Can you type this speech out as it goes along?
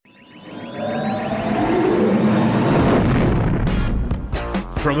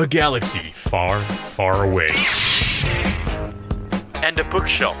from a galaxy far, far away. And a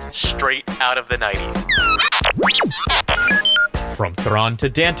bookshelf straight out of the 90s. From Thrawn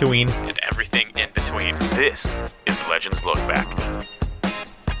to Dantooine And everything in between. This is Legends Look Back.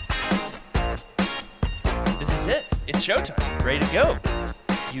 This is it. It's showtime. Ready to go.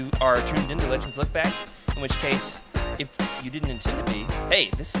 You are tuned into Legends Look Back, in which case, if you didn't intend to be, hey,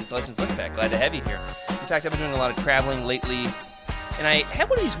 this is Legends Look Back. Glad to have you here. In fact, I've been doing a lot of traveling lately, and I had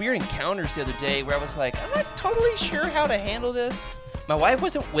one of these weird encounters the other day where I was like, I'm not totally sure how to handle this. My wife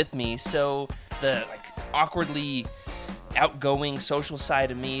wasn't with me, so the awkwardly outgoing social side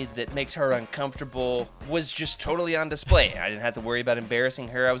of me that makes her uncomfortable was just totally on display. I didn't have to worry about embarrassing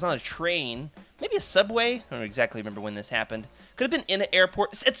her. I was on a train, maybe a subway. I don't exactly remember when this happened. Could have been in an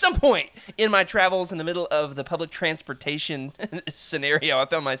airport. At some point in my travels in the middle of the public transportation scenario I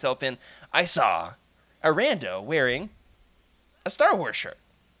found myself in, I saw a rando wearing a Star Wars shirt.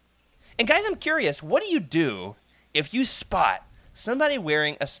 And guys, I'm curious, what do you do if you spot somebody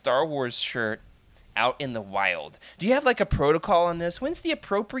wearing a Star Wars shirt out in the wild? Do you have like a protocol on this? When's the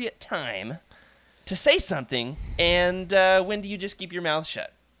appropriate time to say something, and when do you just keep your mouth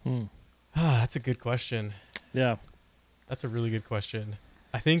shut? That's a good question. Yeah. That's a really good question.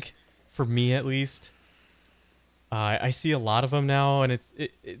 I think for me at least, I see a lot of them now, and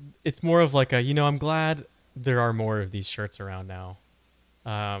it's more of like I'm glad there are more of these shirts around now.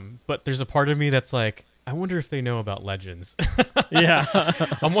 But there's a part of me that's like, I wonder if they know about Legends. Yeah.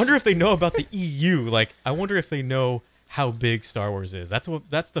 I wonder if they know about the EU. Like, I wonder if they know how big Star Wars is.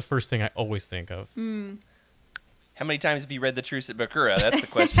 That's the first thing I always think of. How many times have you read The Truce at Bakura? That's the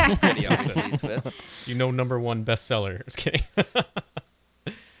question the video always leads with. Number one bestseller. Just kidding.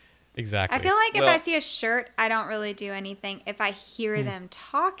 Exactly. I feel like if Well- I see a shirt, I don't really do anything. If I hear them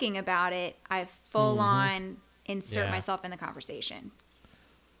talking about it, I full on insert Yeah. myself in the conversation.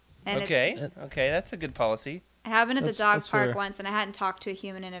 And Okay, that's a good policy. It happened at the dog That's park fair. once, and I hadn't talked to a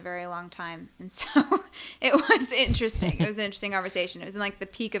human in a very long time. And so it was interesting. It was an interesting conversation. It was in like the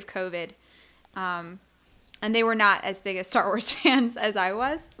peak of COVID. And they were not as big as Star Wars fans as I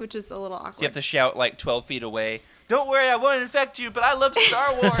was, which was a little awkward. So you have to shout like 12 feet away, "Don't worry, I won't infect you, but I love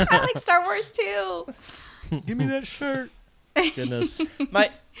Star Wars." I like Star Wars too. Give me that shirt. Goodness.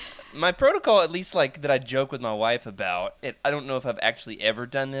 My protocol, at least like that I joke with my wife about, I don't know if I've actually ever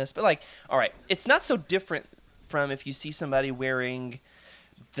done this, but like, all right, it's not so different from if you see somebody wearing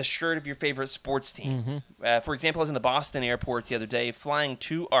the shirt of your favorite sports team. For example, I was in the Boston airport the other day flying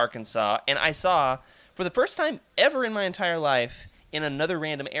to Arkansas, and I saw, for the first time ever in my entire life, in another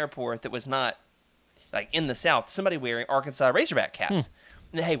random airport that was not like in the South, somebody wearing Arkansas Razorback caps.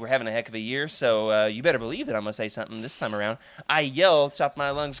 And, hey, we're having a heck of a year, so you better believe that I'm going to say something this time around. I yell at the top of my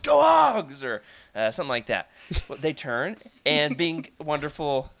lungs, "Go Hogs!" or something like that. Well, they turn, and being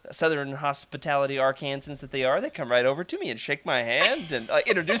wonderful Southern hospitality Arkansans that they are, they come right over to me and shake my hand and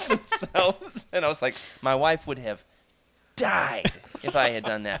introduce themselves. And I was like, my wife would have died if I had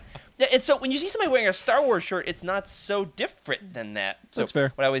done that. Yeah, and so when you see somebody wearing a Star Wars shirt, it's not so different than that. So That's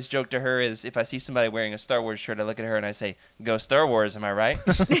fair. what I always joke to her is, if I see somebody wearing a Star Wars shirt, I look at her and I say, "Go Star Wars, am I right?"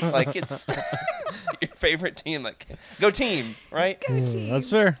 Like, it's your favorite team. Like, go team, right? Go team.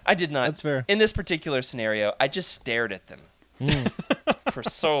 That's fair. I did not. That's fair. In this particular scenario, I just stared at them for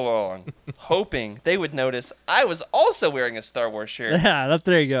so long, hoping they would notice I was also wearing a Star Wars shirt. Yeah,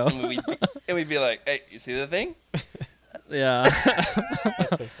 there you go. And we'd be like, "Hey, you see the thing?" Yeah.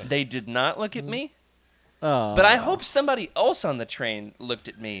 They did not look at me. Oh. But I hope somebody else on the train looked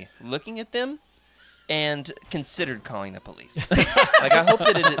at me, looking at them, and considered calling the police. Like, I hope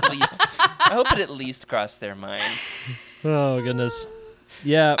it at least crossed their mind. Oh, goodness.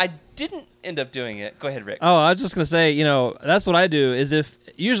 Yeah. I didn't end up doing it. Go ahead, Rick. Oh, I was just going to say, that's what I do is if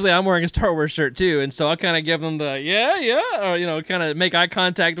usually I'm wearing a Star Wars shirt too. And so I'll kind of give them the, or, kind of make eye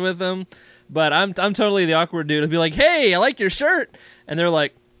contact with them. But I'm totally the awkward dude. I'll be like, "Hey, I like your shirt." And they're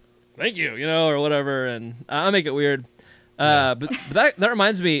like, "Thank you," or whatever. And I make it weird. But that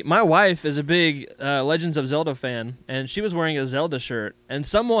reminds me, my wife is a big Legends of Zelda fan, and she was wearing a Zelda shirt. And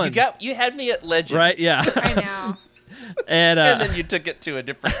someone... You had me at Legend. Right, yeah. I know. and then you took it to a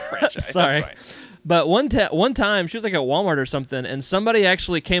different franchise. Sorry. That's right. But one time, she was like at Walmart or something, and somebody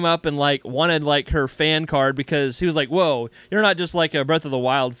actually came up and like wanted like her fan card because he was like, "Whoa, you're not just like a Breath of the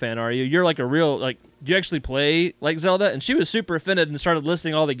Wild fan, are you? You're like a real like. Do you actually play like Zelda?" And she was super offended and started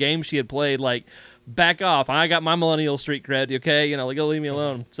listing all the games she had played. Like, back off! I got my millennial street cred. Okay, like go leave me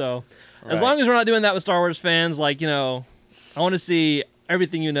alone. So, as long as we're not doing that with Star Wars fans, like I want to see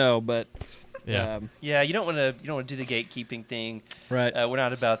everything but Yeah. Yeah, you don't want to do the gatekeeping thing. Right. We're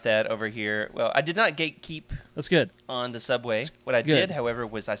not about that over here. Well, I did not gatekeep That's good. on the subway. What I good. did, however,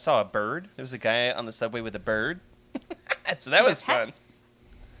 was I saw a bird. There was a guy on the subway with a bird. So that was pet? fun.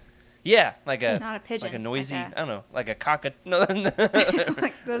 Yeah, like a Not a pigeon, like a noisy. like a- I don't know, like a cockatoo. No,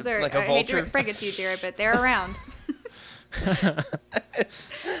 Like, those are, Like a I hate to vulture. break it to you, Jared, but they're around.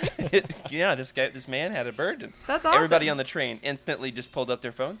 yeah, this man had a bird. And That's awesome. Everybody on the train instantly just pulled up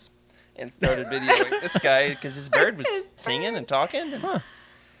their phones and started videoing this guy because his bird was His singing bird. and talking. And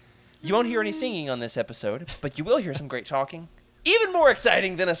You won't hear any singing on this episode, but you will hear some great talking. Even more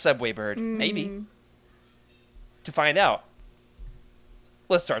exciting than a subway bird, maybe. To find out,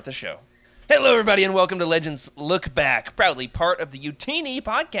 let's start the show. Hello, everybody, and welcome to Legends Look Back, proudly part of the Utini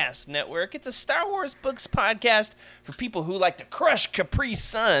Podcast Network. It's a Star Wars books podcast for people who like to crush Capri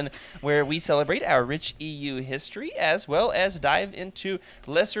Sun, where we celebrate our rich EU history as well as dive into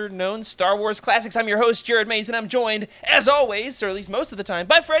lesser-known Star Wars classics. I'm your host, Jared Mays, and I'm joined, as always, or at least most of the time,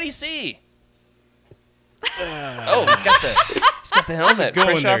 by Freddie C. He's got the helmet, going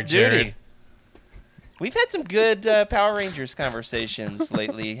fresh there, off duty. Jared? We've had some good Power Rangers conversations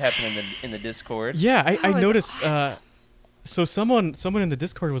lately happening in the Discord. Yeah, I That was noticed. awesome. So someone in the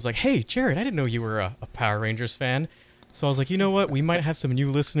Discord was like, "Hey, Jared, I didn't know you were a Power Rangers fan." So I was like, you know what? We might have some new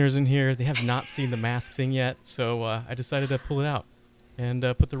listeners in here. They have not seen the mask thing yet, so I decided to pull it out and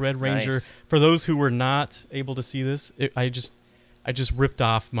put the Red Ranger. Nice. For those who were not able to see this, I just ripped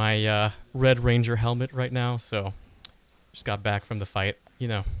off my Red Ranger helmet right now. So just got back from the fight. You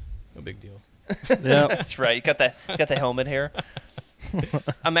know, no big deal. Yeah. That's right. You got the helmet hair.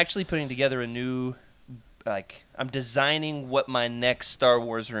 I'm actually putting together a new, I'm designing what my next Star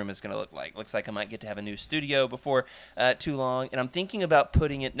Wars room is going to look like. Looks like I might get to have a new studio before too long, and I'm thinking about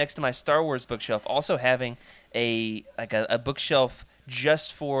putting it next to my Star Wars bookshelf. Also having a bookshelf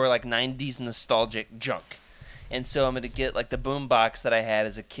just for 90s nostalgic junk. And so I'm going to get the boom box that I had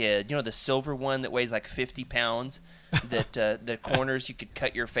as a kid. You know, the silver one that weighs 50 pounds that the corners you could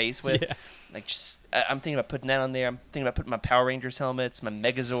cut your face with. Yeah. I'm thinking about putting that on there. I'm thinking about putting my Power Rangers helmets, my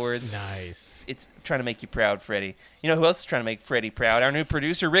Megazords. Nice. It's trying to make you proud, Freddie. You know who else is trying to make Freddie proud? Our new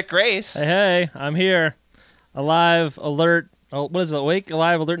producer, Rick Grace. Hey, I'm here. Alive, alert. Oh, what is it? Awake,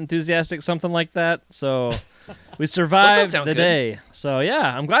 alive, alert, enthusiastic, something like that. So we survived sound the good. day. So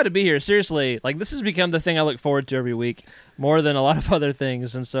yeah, I'm glad to be here. Seriously, this has become the thing I look forward to every week more than a lot of other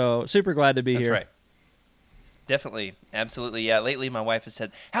things, and so super glad to be That's here. right. Definitely, absolutely, yeah. Lately, my wife has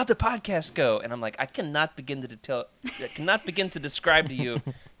said, "How'd the podcast go?" And I'm like, I cannot begin to describe to you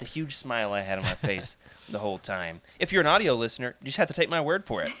the huge smile I had on my face the whole time. If you're an audio listener, you just have to take my word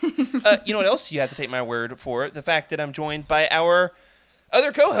for it. You know what else you have to take my word for? The fact that I'm joined by our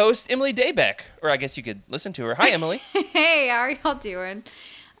other co-host, Emily Daybeck, or I guess you could listen to her. Hi, Emily. Hey, how are y'all doing?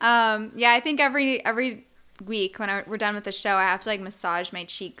 Yeah, I think every week when we're done with the show, I have to massage my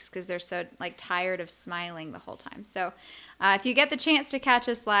cheeks because they're so tired of smiling the whole time. So if you get the chance to catch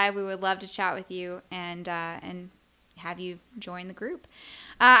us live, we would love to chat with you and have you join the group.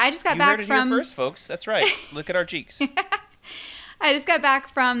 I just got You back heard it from here first, folks. That's right. Look at our cheeks. I just got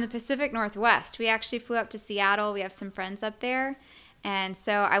back from the Pacific Northwest. We actually flew up to Seattle. We have some friends up there. And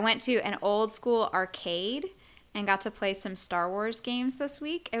so I went to an old school arcade and got to play some Star Wars games this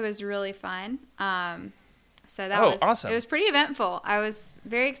week. It was really fun. So that was awesome. It was pretty eventful. I was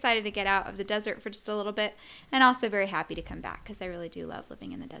very excited to get out of the desert for just a little bit, and also very happy to come back because I really do love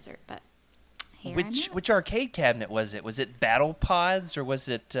living in the desert. But here I'm at. Which arcade cabinet was it? Was it Battle Pods or was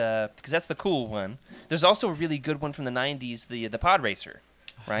it? Because that's the cool one. There's also a really good one from the '90s, the Pod Racer,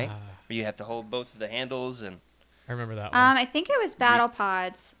 right? Where you have to hold both of the handles and. I remember that one. I think it was Battle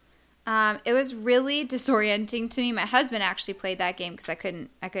Pods. It was really disorienting to me. My husband actually played that game because I couldn't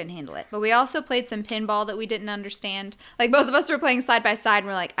handle it. But we also played some pinball that we didn't understand. Both of us were playing side by side, and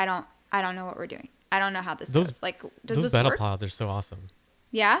we're like, I don't know what we're doing. I don't know how this goes. Does those this battle work? pods are so awesome.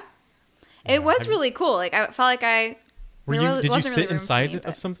 Yeah, it was really cool. I felt like Did you sit inside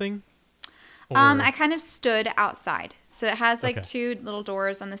of something? Or- I kind of stood outside. So it has Okay. two little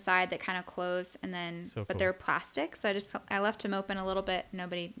doors on the side that kind of close, and then So but cool. they're plastic. So I left them open a little bit.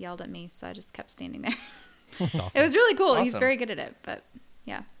 Nobody yelled at me, so I just kept standing there. That's awesome. It was really cool. He's Awesome. very good at it. But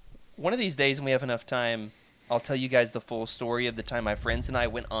yeah, One of these days, when we have enough time, I'll tell you guys the full story of the time my friends and I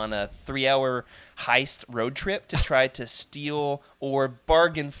went on a 3-hour heist road trip to try to steal or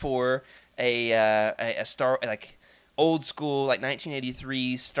bargain for a Star old school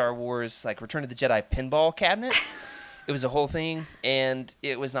 1983 Star Wars Return of the Jedi pinball cabinet. It was a whole thing, and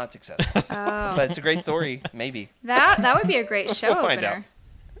it was not successful. But it's a great story, maybe. that would be a great show We'll find opener.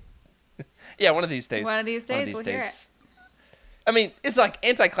 Yeah, one of these days. One of these days, we'll hear it. I mean, it's like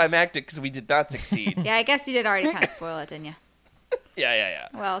anticlimactic because we did not succeed. Yeah, I guess you did already kind of spoil it, didn't you? Yeah.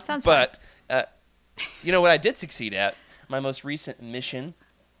 Well, it sounds fun. But you know what I did succeed at? My most recent mission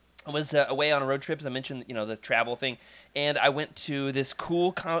was away on a road trip, as I mentioned, the travel thing. And I went to this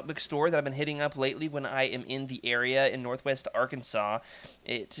cool comic book store that I've been hitting up lately when I am in the area in Northwest Arkansas.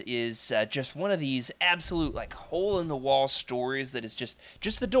 It is just one of these absolute, like, hole-in-the-wall stores that is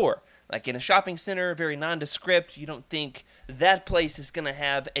just the door. Like in a shopping center, very nondescript. You don't think that place is going to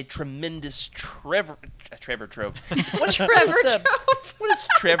have a tremendous Trevor Trove. What's Trevor Trove? What has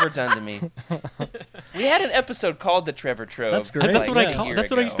Trevor done to me? We had an episode called the Trevor Trove. That's great. That's what like I a call. year That's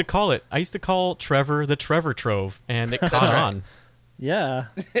what I ago. used to call it. I used to call Trevor the Trevor Trove, and it caught right. on. Yeah.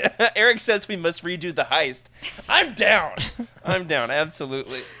 Eric says we must redo the heist. I'm down.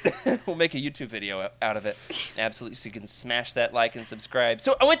 Absolutely. We'll make a YouTube video out of it. Absolutely. So you can smash that like and subscribe.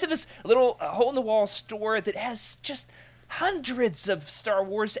 So I went to this little hole-in-the-wall store that has just hundreds of Star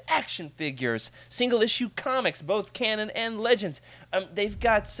Wars action figures, single-issue comics, both canon and Legends. They've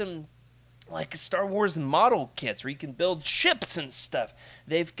got some like Star Wars model kits where you can build ships and stuff.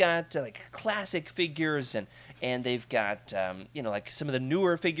 They've got like classic figures and they've got like some of the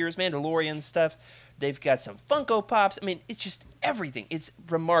newer figures, Mandalorian stuff. They've got some Funko Pops. I mean, it's just everything. It's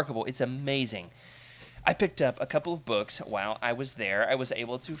remarkable. It's amazing. I picked up a couple of books while I was there. I was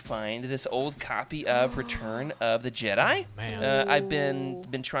able to find this old copy of Return of the Jedi. Man. I've been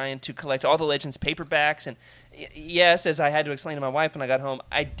trying to collect all the Legends paperbacks, and yes, as I had to explain to my wife when I got home,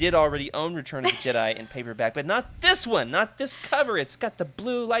 I did already own Return of the Jedi in paperback, but not this one, not this cover. It's got the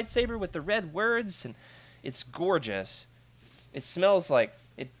blue lightsaber with the red words, and it's gorgeous. It smells like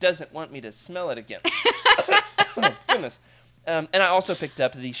it doesn't want me to smell it again. Oh, goodness. And I also picked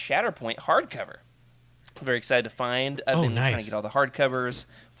up the Shatterpoint hardcover. Very excited to find. I've been trying to nice. get all the hardcovers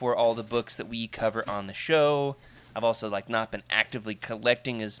for all the books that we cover on the show. I've also not been actively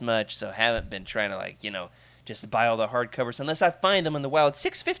collecting as much, so haven't been trying to just buy all the hardcovers unless I find them in the wild.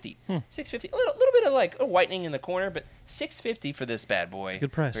 $6.50. $6.50. A little bit of a whitening in the corner, but $6.50 for this bad boy.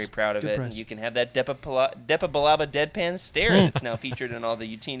 Good price. Very proud of Good it. price. And you can have that Depa Balaba deadpan stare that's now featured in all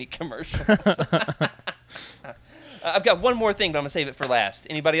the Utini commercials. I've got one more thing, but I'm going to save it for last.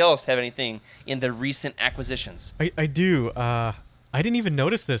 Anybody else have anything in the recent acquisitions? I do. I didn't even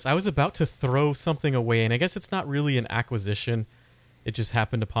notice this. I was about to throw something away, and I guess it's not really an acquisition. It just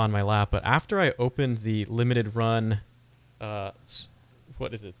happened upon my lap. But after I opened the limited run, what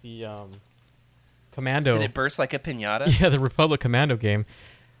is it? The Commando. Did it burst like a piñata? Yeah, the Republic Commando game.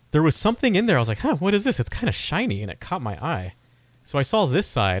 There was something in there. I was like, huh, what is this? It's kind of shiny, and it caught my eye. So I saw this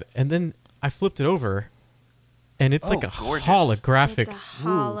side, and then I flipped it over, and it's like a gorgeous. holographic. It's a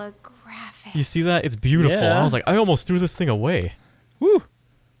holographic. You see that? It's beautiful. Yeah. I was like, I almost threw this thing away. Woo.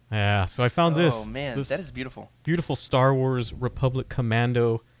 Yeah, so I found this. Oh, man, this that is beautiful. beautiful Star Wars Republic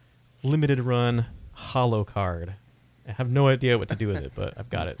Commando limited run holo card. I have no idea what to do with it, but I've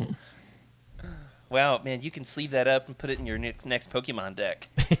got it. Wow, man, you can sleeve that up and put it in your next Pokemon deck.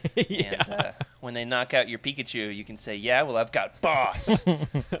 Yeah. And when they knock out your Pikachu, you can say, yeah, well, I've got Boss.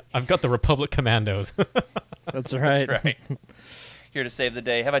 I've got the Republic Commandos. That's right. That's right. Here to save the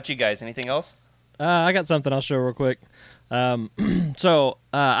day. How about you guys? Anything else? I got something I'll show real quick. So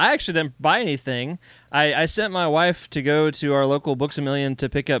I actually didn't buy anything. I sent my wife to go to our local Books A Million to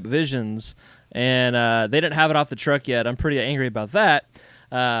pick up Visions, and they didn't have it off the truck yet. I'm pretty angry about that.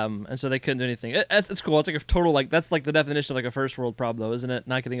 And so they couldn't do anything. It's cool. It's like a total, that's like the definition of like a first world problem, though, isn't it?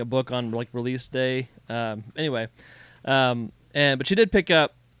 Not getting a book on like release day. Anyway, but she did pick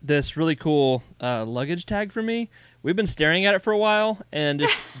up this really cool luggage tag for me. We've been staring at it for a while and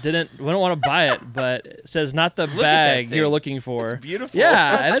just we don't want to buy it, but it says not the at that bag thing. you're looking for. It's beautiful. Yeah,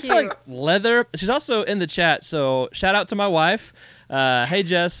 That's and it's cute. like leather. She's also in the chat, so shout out to my wife. Hey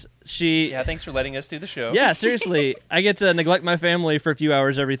Jess, Yeah, thanks for letting us do the show. yeah, seriously, I get to neglect my family for a few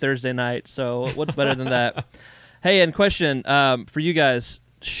hours every Thursday night, so what's better than that? Hey, and question for you guys.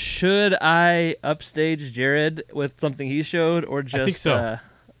 Should I upstage Jared with something he showed, or just? I think so.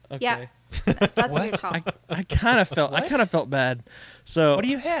 Okay. Yeah. That's a good call. I kind of felt bad. So What do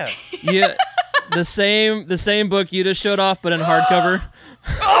you have? yeah, the same book you just showed off, but in hardcover.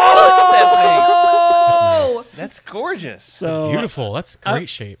 Oh! That's gorgeous. So Beautiful. That's great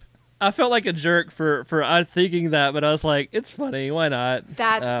shape. I felt like a jerk for thinking that, but I was like, it's funny. Why not?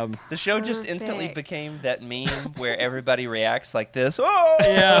 That's The show just instantly Perfect. became that meme where everybody reacts like this. Oh!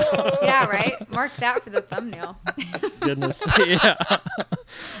 Yeah. yeah, right. Mark that for the thumbnail. Goodness. Yeah.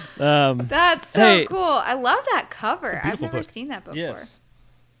 That's so Hey. cool. I love that cover. I've beautiful never book. seen that before. Yes.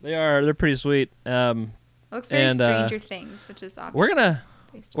 They're pretty sweet. Looks very And, Stranger Things, which is obviously We're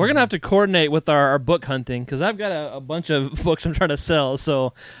We're gonna have to coordinate with our book hunting because I've got a bunch of books I'm trying to sell.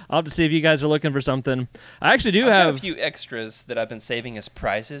 So I'll have to see if you guys are looking for something. I actually do I've have got a few extras that I've been saving as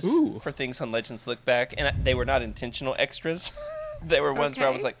prizes for things on Legends Look Back, and they were not intentional extras. They were ones where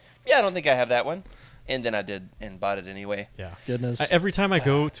I was like, yeah, I don't think I have that one. And then I did and bought it anyway. Yeah. Goodness. Every time I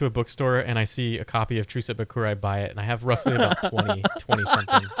go to a bookstore and I see a copy of True Bakura, I buy it, and I have roughly about 20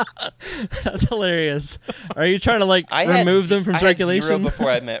 something. That's hilarious. Are you trying to remove them from I had circulation? 0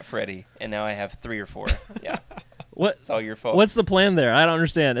 before I met Freddie, and now I have 3 or 4. Yeah, What? it's all your fault. What's the plan there? I don't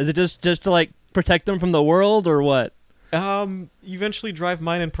understand. Is it just to protect them from the world or what? Eventually drive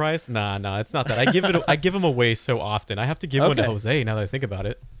mine in price. Nah, it's not that. I give them away so often. I have to give one to Okay. Jose now that I think about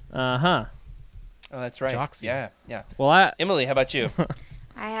it. Uh-huh. Oh, that's right. Joxy. Yeah. Well, Emily, how about you?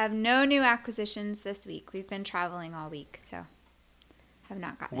 I have no new acquisitions this week. We've been traveling all week, so have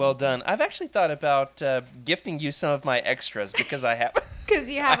not gotten. Well done. I've actually thought about gifting you some of my extras because I have Because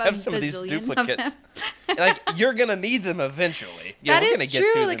you have, I have a some of these bazillion duplicates. them. Like you're gonna need them eventually. Yeah, That we're gonna is get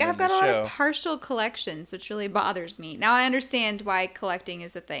true. to Like them I've in got a the lot show. of partial collections, which really bothers me. Now I understand why collecting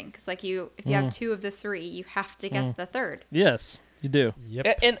is a thing. Because if you have 2 of the 3, you have to get the third. yes, you do.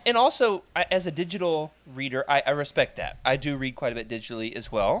 Yep. And also, as a digital reader, I respect that. I do read quite a bit digitally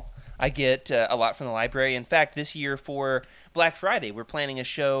as well. I get a lot from the library. In fact, this year for Black Friday, we're planning a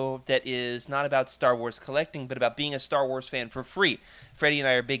show that is not about Star Wars collecting, but about being a Star Wars fan for free. Freddie and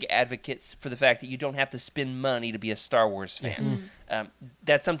I are big advocates for the fact that you don't have to spend money to be a Star Wars fan.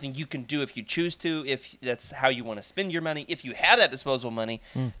 That's something you can do if you choose to, if that's how you want to spend your money, if you have that disposable money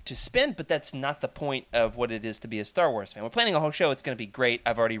to spend, but that's not the point of what it is to be a Star Wars fan. We're planning a whole show. It's going to be great.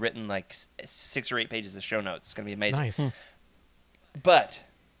 I've already written like 6 or 8 pages of show notes. It's going to be amazing. Nice. But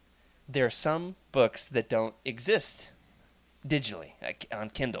there are some books that don't exist digitally on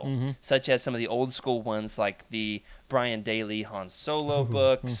Kindle, such as some of the old school ones like the Brian Daley Han Solo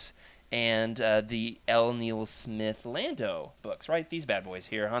books and the L. Neil Smith Lando books, right? These bad boys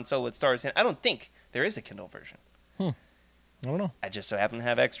here, Han Solo at Stars. I don't think there is a Kindle version. I don't know. I just so happen to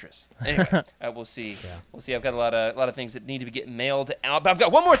have extras. Anyway, we'll see. Yeah. We'll see. I've got a lot of things that need to be getting mailed out. But I've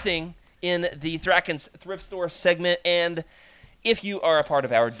got one more thing in the Thraken's thrift store segment, and if you are a part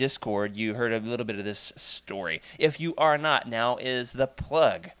of our Discord, you heard a little bit of this story. If you are not, now is the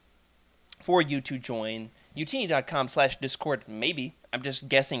plug for you to join utini.com/Discord. Maybe. I'm just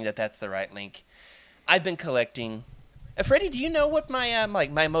guessing that that's the right link. I've been collecting. Freddie, do you know what my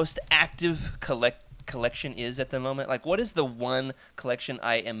my most active collection is at the moment? Like, what is the one collection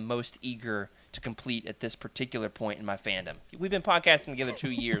I am most eager to complete at this particular point in my fandom? We've been podcasting together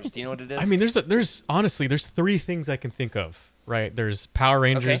 2 years. Do you know what it is? I mean, there's honestly 3 things I can think of. Right? There's Power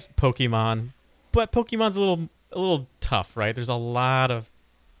Rangers, Pokemon, but Pokemon's a little tough, right? There's a lot of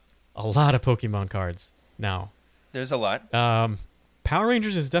Pokemon cards now. There's a lot. Power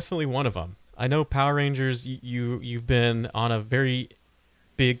Rangers is definitely one of them. I know Power Rangers. You've been on a very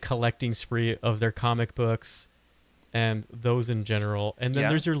big collecting spree of their comic books and those in general. And then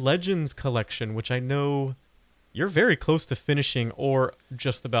there's your Legends collection, which I know you're very close to finishing or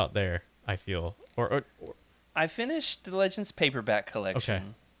just about there. I feel or I finished the Legends paperback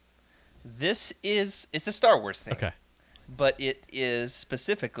collection. Okay. It's a Star Wars thing. Okay. But it is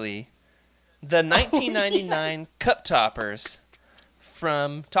specifically the 1999 cup toppers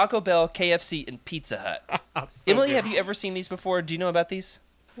from Taco Bell, KFC, and Pizza Hut. Emily, have you ever seen these before? Do you know about these?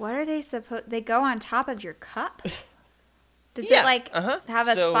 What are they supposed? They go on top of your cup. Does Yeah, it have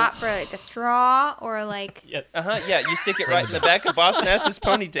a so- spot for like a straw or like? Yes. Yeah, you stick it right in the back of Boss Nass's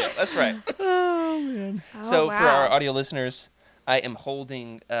ponytail. That's right. Oh, So wow. for our audio listeners, I am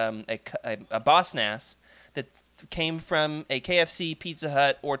holding a Boss Nass that came from a KFC, Pizza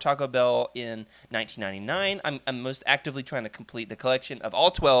Hut, or Taco Bell in 1999. I'm most actively trying to complete the collection of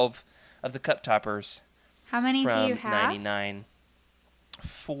all 12 of the cup toppers How many from do you have? 99.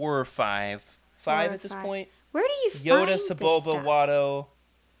 4 or 5. 5 at this point. Where do you Yoda, find this Sebulba, stuff? Watto,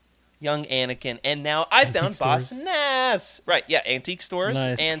 young Anakin, and now I Antique found Boss stores. Nass. Right, yeah, antique stores,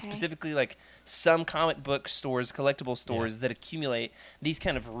 Nice. and Okay. specifically like some comic book stores, collectible stores that accumulate these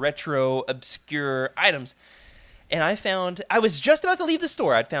kind of retro, obscure items. And I was just about to leave the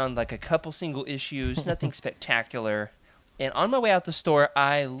store. I'd found like a couple single issues, nothing spectacular. And on my way out the store,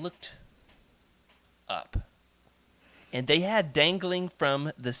 I looked up. And they had dangling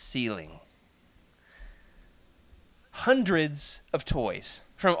from the ceiling hundreds of toys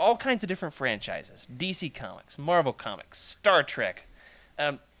from all kinds of different franchises. DC Comics, Marvel Comics, Star Trek.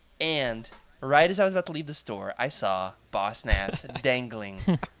 And right as I was about to leave the store, I saw Boss Nass dangling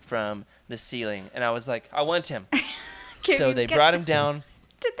from the ceiling. And I was like, I want him. Can So you they get- brought him down.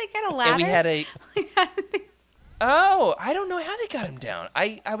 Did they get a ladder? And we had a... Oh, I don't know how they got him down.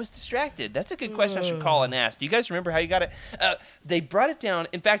 I was distracted. That's a good question I should call and ask. Do you guys remember how you got it? They brought it down.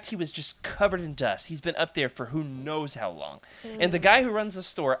 In fact, he was just covered in dust. He's been up there for who knows how long. And the guy who runs the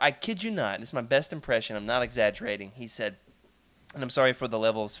store, I kid you not, this is my best impression, I'm not exaggerating, he said, and I'm sorry for the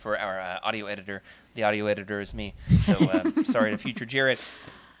levels for our audio editor. The audio editor is me, so sorry to future Jared.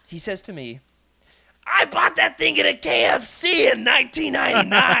 He says to me, I bought that thing at a KFC in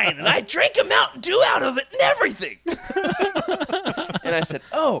 1999, and I drank a Mountain Dew out of it and everything. And I said,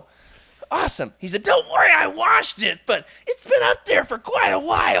 oh, awesome. He said, don't worry, I washed it, but it's been up there for quite a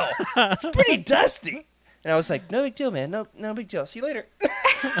while. It's pretty dusty. And I was like, no big deal, man. No big deal. See you later.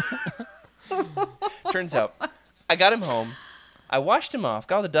 Turns out, I got him home. I washed him off,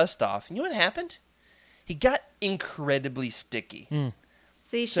 got all the dust off. And you know what happened? He got incredibly sticky.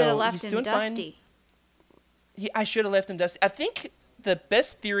 So you should have So left he's him doing fine. dusty. I should have left him dusty. I think the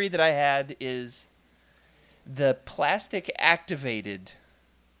best theory that I had is the plastic activated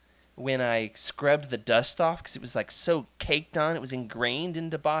when I scrubbed the dust off because it was like so caked on. It was ingrained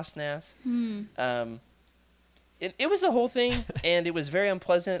into Boss Nass. It was a whole thing, and it was very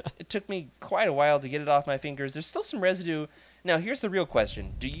unpleasant. It took me quite a while to get it off my fingers. There's still some residue. Now, here's the real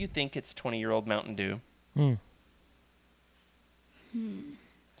question. Do you think it's 20-year-old Mountain Dew?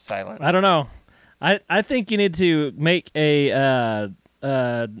 Silence. I don't know. I think you need to make a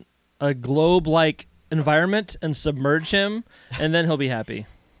globe-like environment and submerge him, and then he'll be happy.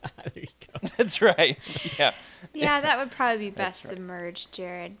 There you go. That's right. Yeah. Yeah, that would probably be best right. submerged,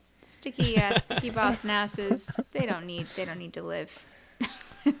 Jared. Sticky Boss Nasses. They don't need to live.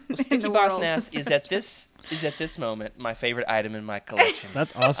 Well, in Sticky the Boss world. Nass is at this moment my favorite item in my collection.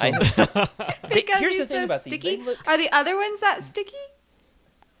 That's awesome. Because Here's he's the thing so about these. sticky. They look- Are the other ones that sticky?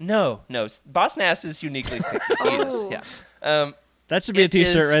 No. Boss Nass is uniquely sticky. He is, Oh. yeah. That should be a It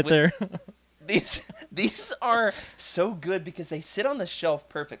T-shirt is right with- there. These are so good because they sit on the shelf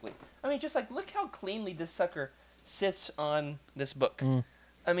perfectly. I mean, just like look how cleanly this sucker sits on this book.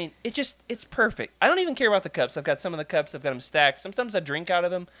 I mean, it's perfect. I don't even care about the cups. I've got some of the cups. I've got them stacked. Sometimes I drink out of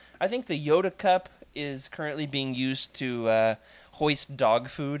them. I think the Yoda cup is currently being used to hoist dog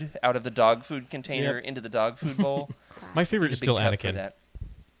food out of the dog food container Yep. into the dog food bowl. My favorite Need is a big still cup for Anakin. that.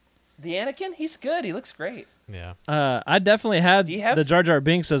 The Anakin, he's good. He looks great. Yeah. I definitely had Do you have- the Jar Jar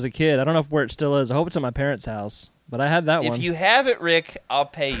Binks as a kid. I don't know where it still is. I hope it's at my parents' house, but I had that one. If you have it, Rick, I'll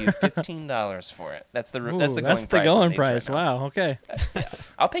pay you $15 for it. That's the Ooh, that's the going price. on going these price. Right now. Wow. Okay.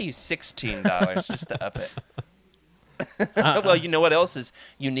 I'll pay you $16 just to up it. Well, you know what else is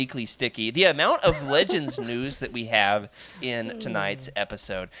uniquely sticky? The amount of Legends news that we have in tonight's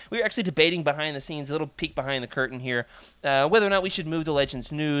episode. We were actually debating behind the scenes, a little peek behind the curtain here, whether or not we should move the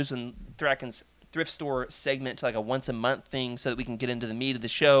Legends news and Thraken's thrift store segment to like a once a month thing so that we can get into the meat of the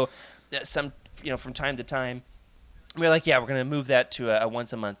show. From time to time. We were like, yeah, we're going to move that to a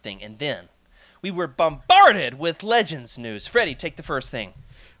once a month thing. And then we were bombarded with Legends news. Freddie, take the first thing.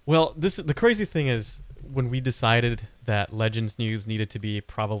 Well, the crazy thing is when we decided that Legends news needed to be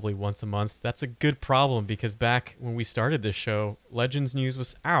probably once a month, that's a good problem because back when we started this show, Legends news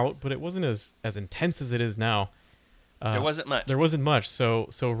was out, but it wasn't as intense as it is now. There wasn't much. There wasn't much. So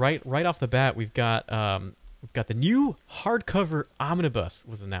right off the bat, we've got the new hardcover omnibus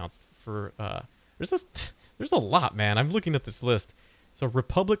was announced for. There's a lot, man. I'm looking at this list. So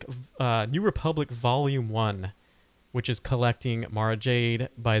New Republic Volume 1, which is collecting Mara Jade,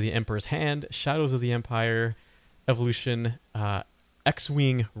 By the Emperor's Hand, Shadows of the Empire, Evolution,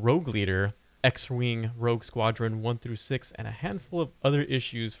 X-Wing Rogue Leader, X-Wing Rogue Squadron 1 through 6, and a handful of other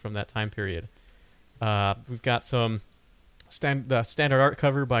issues from that time period. We've got some the standard art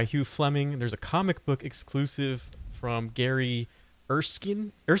cover by Hugh Fleming. There's a comic book exclusive from Gary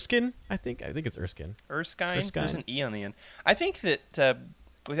Erskine, I think it's Erskine. Erskine? There's an E on the end. I think that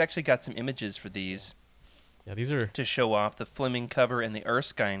we've actually got some images for these Yeah, these are to show off the Fleming cover and the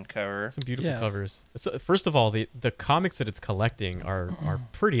Erskine cover. some beautiful Yeah. covers. So, first of all, the comics that it's collecting are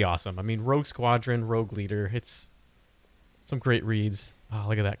pretty awesome. I mean, Rogue Squadron, Rogue Leader, it's some great reads. Oh,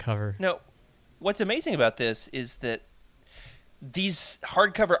 look at that cover. No, what's amazing about this is that these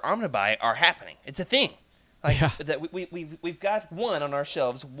hardcover omnibuy are happening. It's a thing. Like Yeah. that we've got one on our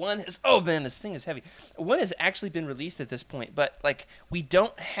shelves. One is, oh man, this thing is heavy. One has actually been released at this point, but like we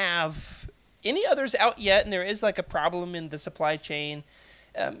don't have any others out yet, and there is like a problem in the supply chain.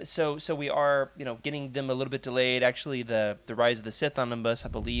 So we are getting them a little bit delayed. Actually, the Rise of the Sith omnibus, I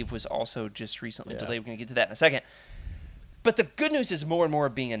believe, was also just recently delayed. We're going to get to that in a second. But the good news is more and more are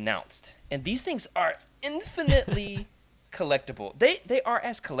being announced, and these things are infinitely collectible. They are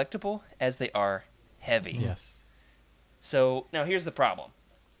as collectible as they are heavy. Yes. So now here's the problem.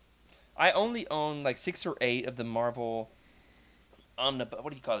 I only own like 6 or 8 of the Marvel what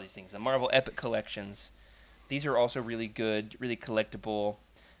do you call these things? The Marvel Epic Collections. These are also really good, really collectible.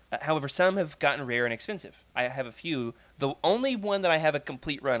 However, some have gotten rare and expensive. I have a few. The only one that I have a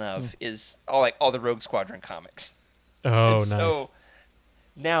complete run of is all the Rogue Squadron comics. Oh, And nice. so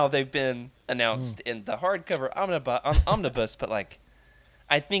now they've been announced in the hardcover omnibus, but like,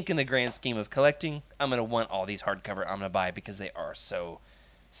 I think in the grand scheme of collecting, I'm gonna want all these hardcover omnibuy because they are so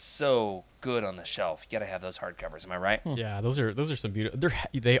good on the shelf. You gotta have those hardcovers. Am I right? Yeah, those are some beautiful.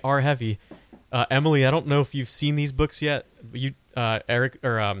 They are heavy. Emily, I don't know if you've seen these books yet. You, Eric,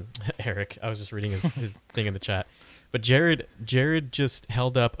 Eric. I was just reading his thing in the chat. But Jared just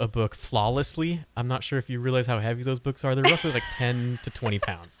held up a book flawlessly. I'm not sure if you realize how heavy those books are. They're roughly like 10 to 20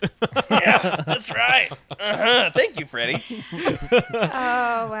 pounds. Yeah, that's right. Thank you, Freddie.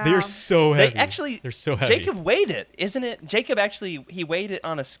 Oh wow. They're so heavy. They're so heavy. Jacob weighed it, isn't it? Jacob actually he weighed it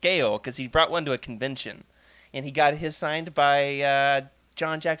on a scale because he brought one to a convention, and he got his signed by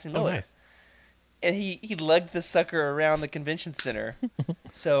John Jackson Miller. Oh, nice. And he lugged the sucker around the convention center.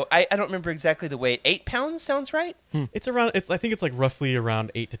 So I don't remember exactly the weight. 8 pounds sounds right? It's around. I think it's like roughly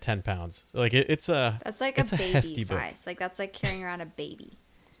around 8 to 10 pounds. Like it's a. That's like it's a hefty baby book. size. Like that's like carrying around a baby.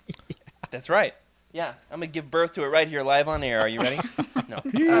 That's right. Yeah, I'm going to give birth to it right here live on air. Are you ready? No.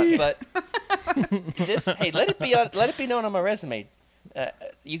 But this, hey, let it be known on my resume.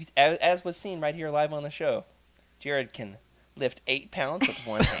 As was seen right here live on the show, Jared can lift 8 pounds with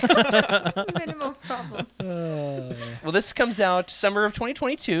one hand. Minimal problem. Well, this comes out summer of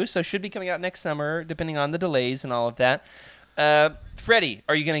 2022, so should be coming out next summer, depending on the delays and all of that. Freddie,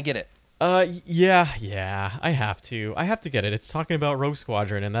 are you going to get it? Yeah, I have to get it. It's talking about Rogue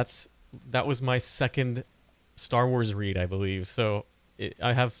Squadron, and that was my second Star Wars read, I believe. So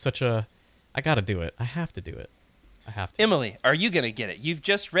I gotta do it. I have to do it. I have to. Emily, are you going to get it? You've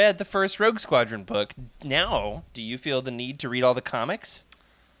just read the first Rogue Squadron book. Now, do you feel the need to read all the comics?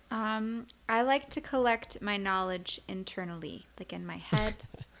 I like to collect my knowledge internally, like in my head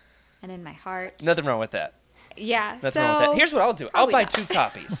and in my heart. Nothing wrong with that. Yeah. Nothing wrong with that. Here's what I'll do. I'll probably buy not. 2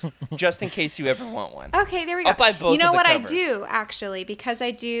 copies, just in case you ever want one. Okay, there we go. I'll buy both You know of the what covers. I do, actually, because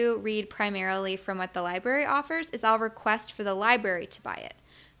I do read primarily from what the library offers, is I'll request for the library to buy it.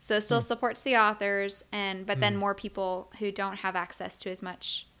 So it still supports the authors, but then more people who don't have access to as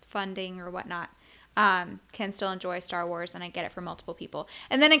much funding or whatnot can still enjoy Star Wars, and I get it for multiple people.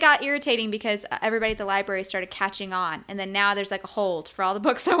 And then it got irritating because everybody at the library started catching on, and then now there's like a hold for all the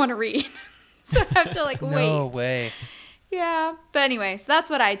books I want to read. So I have to like wait. No way. Yeah. But anyway, so that's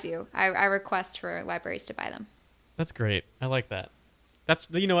what I do. I request for libraries to buy them. That's great. I like that.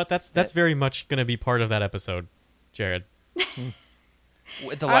 You know what? That's very much going to be part of that episode, Jared.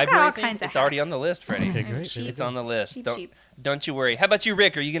 With the I've got library all thing, kinds of it's already hacks. on the list, Freddie. Okay, I'm great. cheap. It's on the list. Cheap. Don't you worry. How about you,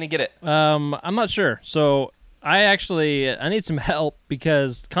 Rick? Are you going to get it? I'm not sure. So I need some help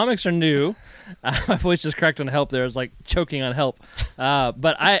because comics are new. My voice just cracked on help there. I was like choking on help.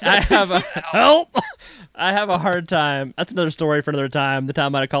 But I have a help. I have a hard time. That's another story for another time. The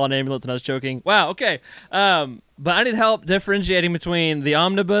time I had to call an ambulance and I was choking. Wow. Okay. But I need help differentiating between the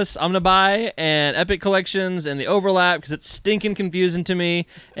omnibuy, and Epic Collections and the overlap because it's stinking confusing to me,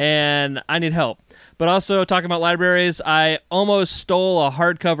 and I need help. But also, talking about libraries, I almost stole a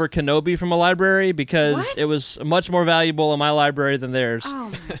hardcover Kenobi from a library because What? it was much more valuable in my library than theirs.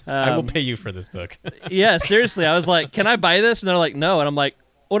 Oh my I will pay you for this book. Yeah, seriously. I was like, can I buy this? And they're like, no. And I'm like,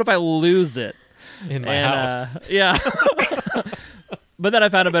 what if I lose it? In my house. Yeah. But then I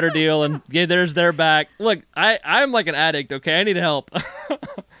found a better deal, and there's their back. Look, I'm like an addict, okay? I need help.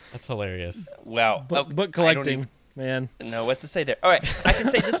 That's hilarious. Wow. Book I don't collecting, man. even know what to say there. All right. I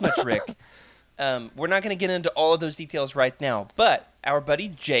can say this much, Rick. We're not going to get into all of those details right now, but our buddy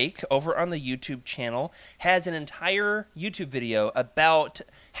Jake over on the YouTube channel has an entire YouTube video about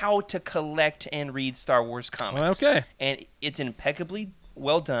how to collect and read Star Wars comics. Okay. And it's impeccably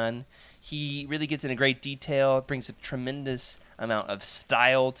well done. He really gets into great detail, brings a tremendous amount of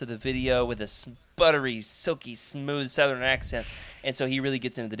style to the video with a buttery, silky, smooth Southern accent. And so he really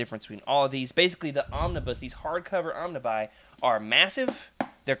gets into the difference between all of these. Basically, the omnibus, these hardcover omnibuy, are massive,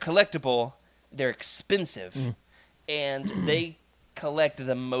 they're collectible, they're expensive, and they collect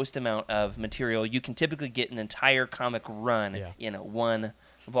the most amount of material. You can typically get an entire comic run in one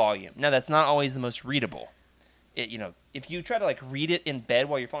volume. Now, that's not always the most readable. If you try to like read it in bed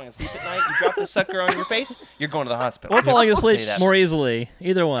while you're falling asleep at night, you drop the sucker on your face, you're going to the hospital. Or falling I'll asleep tell you that more much. easily.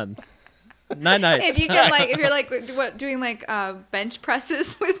 Either one. Night. If you're like doing like bench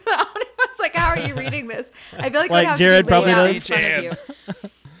presses with the omnibus, like how are you reading this? I feel like Like it'd have Jared to be laid probably out in does. front of you.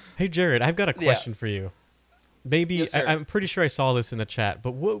 Hey, Jared, I've got a question for you. maybe Yes, sir. I'm pretty sure I saw this in the chat,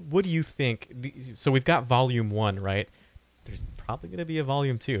 but what do you think? So we've got volume 1, right? There's probably going to be a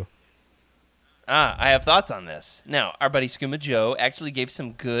volume 2. I have thoughts on this. Now, our buddy Skooma Joe actually gave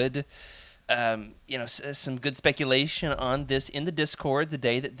some good, some good speculation on this in the Discord the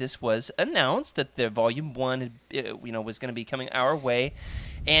day that this was announced, that the Volume 1, was going to be coming our way.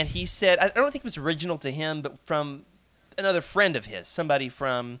 And he said, I don't think it was original to him, but from another friend of his, somebody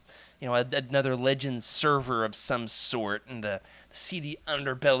from, another Legends server of some sort, in the seedy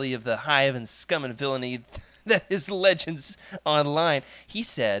underbelly of the hive and scum and villainy that is Legends Online. He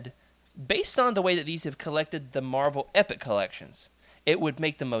said, based on the way that these have collected the Marvel Epic collections, it would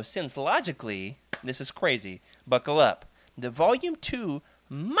make the most sense logically. This is crazy. Buckle up. The Volume 2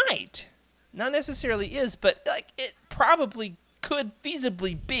 might, not necessarily is, but it probably could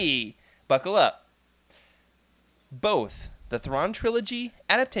feasibly be, buckle up, both the Thrawn trilogy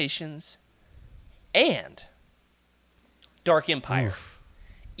adaptations and Dark Empire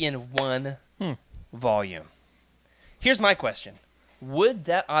in one volume. Here's my question. Would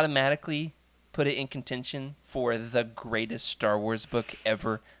that automatically put it in contention for the greatest Star Wars book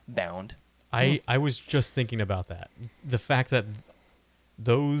ever bound? I was just thinking about that. The fact that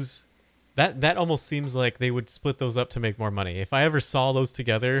that almost seems like they would split those up to make more money. If I ever saw those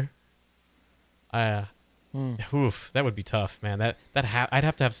together, that would be tough, man. I'd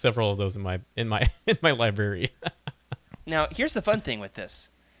have to have several of those in my library. Now, here's the fun thing with this.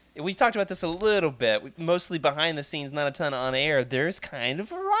 We talked about this a little bit, mostly behind the scenes, not a ton on air. There's kind of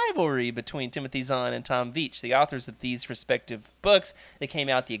a rivalry between Timothy Zahn and Tom Veitch, the authors of these respective books. They came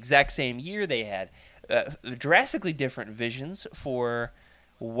out the exact same year. They had drastically different visions for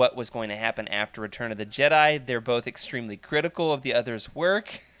what was going to happen after Return of the Jedi. They're both extremely critical of the other's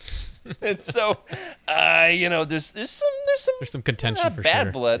work. And so, there's some contention not for bad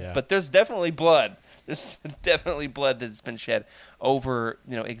sure. blood, Yeah. but there's definitely blood. There's definitely blood that's been shed over,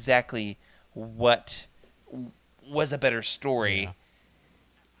 exactly what was a better story.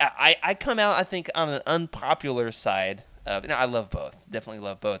 Yeah. I come out, I think, on an unpopular side. I love both. Definitely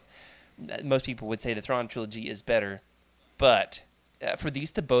love both. Most people would say the Thrawn trilogy is better, but for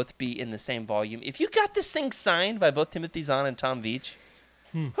these to both be in the same volume, if you got this thing signed by both Timothy Zahn and Tom Veitch,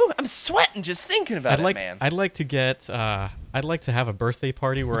 I'm sweating just thinking about it, man. I'd like to have a birthday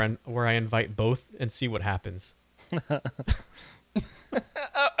party where I invite both and see what happens.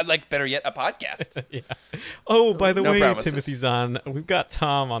 Better yet, a podcast. Yeah. Oh, by the No way, promises. Timothy Zahn, we've got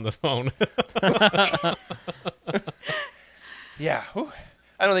Tom on the phone. Yeah, whew.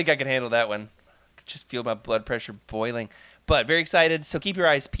 I don't think I can handle that one. I could just feel my blood pressure boiling. But very excited, so keep your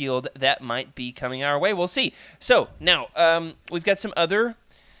eyes peeled. That might be coming our way. We'll see. So now we've got some other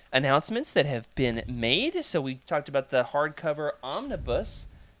announcements that have been made. So we talked about the hardcover omnibus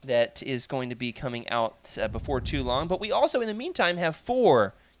that is going to be coming out before too long. But we also, in the meantime, have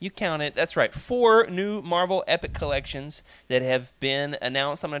 4. You count it. That's right. 4 new Marvel Epic collections that have been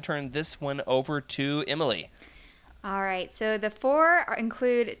announced. I'm going to turn this one over to Emily. All right, so the 4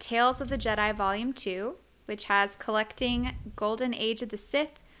 include Tales of the Jedi Volume 2, which has Collecting Golden Age of the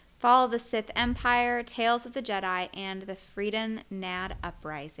Sith, Fall of the Sith Empire, Tales of the Jedi, and the Freedom Nad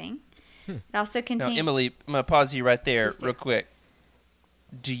Uprising. It also Now, contains... Emily, I'm going to pause you right there Please do. real quick.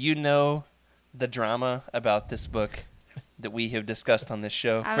 Do you know the drama about this book that we have discussed on this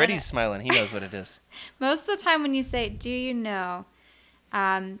show? I'm Freddie's gonna- smiling. He knows what it is. Most of the time when you say, do you know,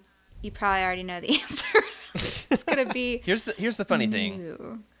 you probably already know the answer. It's going to be... Here's the funny thing.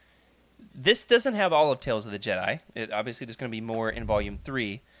 No. This doesn't have all of Tales of the Jedi. Obviously, there's going to be more in Volume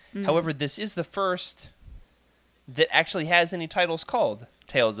 3. However, this is the first that actually has any titles called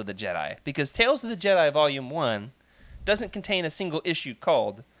Tales of the Jedi. Because Tales of the Jedi Volume 1 doesn't contain a single issue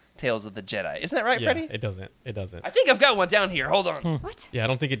called Tales of the Jedi. Isn't that right, Yeah, Freddie? it doesn't. It doesn't. I think I've got one down here. Hold on. What? Yeah, I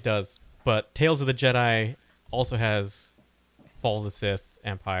don't think it does. But Tales of the Jedi also has Fall of the Sith,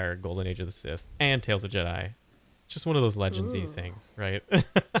 Empire, Golden Age of the Sith, and Tales of the Jedi. Just one of those legendsy things, right?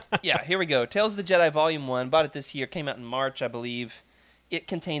 Yeah, here we go. Tales of the Jedi Volume 1. Bought it this year. Came out in March, I believe. It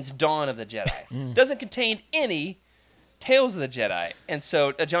contains Dawn of the Jedi. Doesn't contain any Tales of the Jedi. And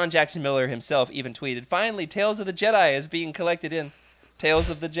so John Jackson Miller himself even tweeted, finally, Tales of the Jedi is being collected in Tales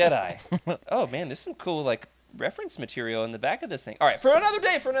of the Jedi. Oh, man, there's some cool, reference material in the back of this thing. All right, for another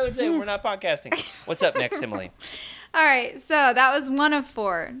day, we're not podcasting. What's up next, Emily? All right, so that was one of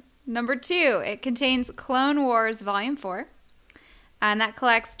 4. Number 2, it contains Clone Wars Volume 4. And that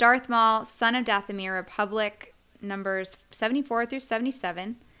collects Darth Maul, Son of Dathomir, Republic numbers 74 through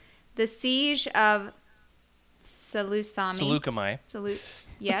 77. The Siege of Salusami. Saleucami.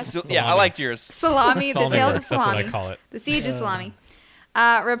 Yes. Yeah, I liked yours. Salami, the Salami Tales of works, that's what I Salami. call it. The Siege of Salami.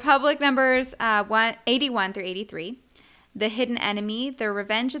 Republic numbers 81 through 83. The Hidden Enemy, the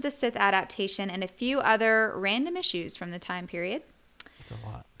Revenge of the Sith adaptation, and a few other random issues from the time period. That's a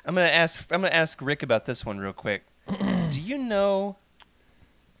lot. I'm gonna ask Rick about this one real quick. Do you know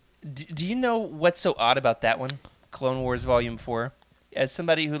what's so odd about that one? Clone Wars Volume 4. As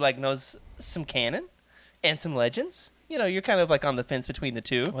somebody who knows some canon and some legends, you're kind of on the fence between the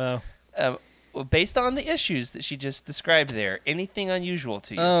two. Wow. Based on the issues that she just described there, anything unusual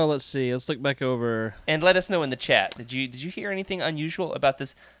to you? Oh, let's see. Let's look back over. And let us know in the chat. Did you hear anything unusual about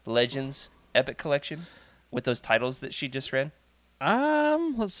this Legends Epic Collection with those titles that she just read?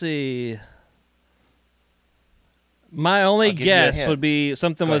 Let's see. My only I'll give you a guess hint. would be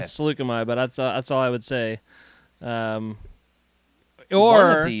something Go with ahead. Seleucumai, but that's all I would say. One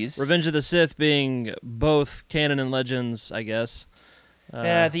Or of these- Revenge of the Sith being both canon and legends, I guess.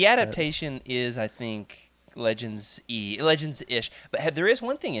 The adaptation is, I think, Legends-ish. But there is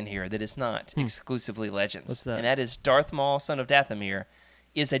one thing in here that is not exclusively Legends. What's that? And that is Darth Maul, Son of Dathomir,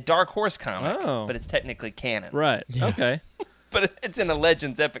 is a Dark Horse comic, Oh. but it's technically canon. Right. Yeah. Okay. But it's in a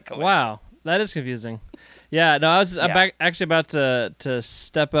Legends Epic Collection. Wow. That is confusing. Yeah, no, I'm Yeah. actually about to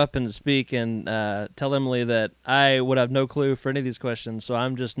step up and speak and tell Emily that I would have no clue for any of these questions, so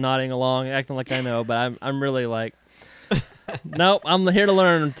I'm just nodding along, acting like I know, but I'm really nope, I'm here to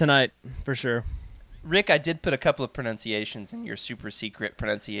learn tonight, for sure. Rick, I did put a couple of pronunciations in your super secret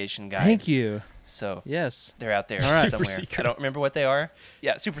pronunciation guide. Thank you. So Yes. they're out there All right. somewhere. Super secret. I don't remember what they are.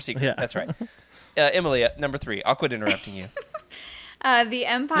 Yeah, super secret. Yeah. That's right. Emily, number 3. I'll quit interrupting you. The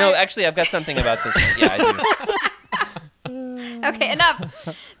Empire. No, actually, I've got something about this. Yeah, I do. Okay, enough.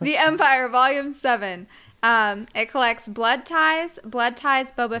 The Empire, Volume 7. It collects Blood Ties. Blood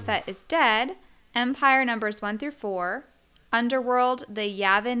Ties, Boba Fett is dead. Empire numbers 1 through 4. Underworld, the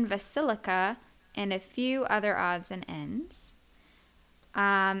Yavin Basilica, and a few other odds and ends.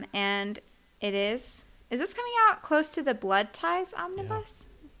 And it is this coming out close to the Blood Ties omnibus?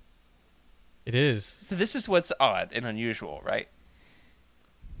 It is. So this is what's odd and unusual, right?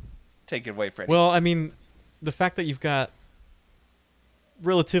 Take it away, Freddie. Well, I mean, the fact that you've got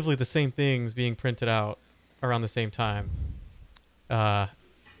relatively the same things being printed out around the same time. I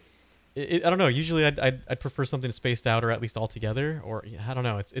don't know. Usually, I'd prefer something spaced out or at least all together. Or I don't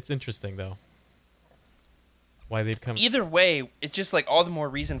know. It's interesting though. Why they'd come? Either way, it's just all the more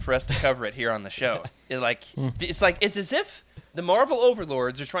reason for us to cover it here on the show. It's as if the Marvel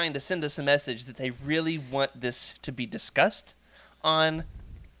overlords are trying to send us a message that they really want this to be discussed on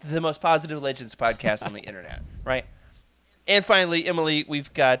the most positive Legends podcast on the internet, right? And finally, Emily,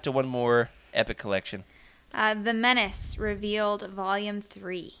 we've got one more epic collection. The Menace Revealed, Volume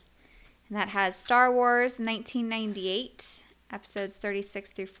 3. And that has Star Wars 1998, episodes 36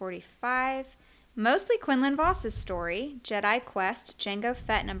 through 45. Mostly Quinlan Voss's story, Jedi Quest, Jango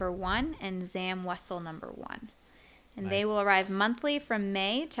Fett number 1, and Zam Wessel number 1. And they Nice. will arrive monthly from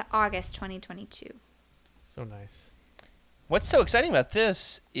May to August 2022. So nice. What's so exciting about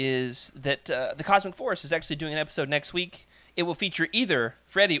this is that the Cosmic Force is actually doing an episode next week. It will feature either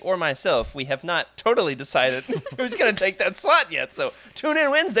Freddie or myself. We have not totally decided who's going to take that slot yet, so tune in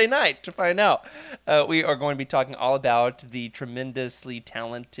Wednesday night to find out. We are going to be talking all about the tremendously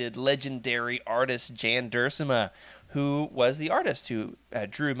talented, legendary artist Jan Duursema, who was the artist who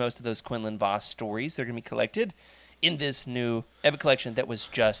drew most of those Quinlan Voss stories. They're going to be collected in this new epic collection that was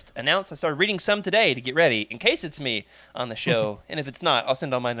just announced. I started reading some today to get ready, in case it's me on the show. And if it's not, I'll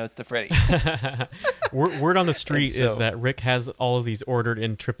send all my notes to Freddie. Word on the street And so- is that Rick has all of these ordered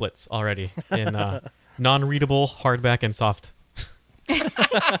in triplets already in non-readable, hardback, and soft.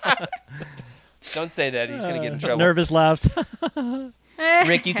 Don't say that. He's going to get in trouble. Nervous laughs.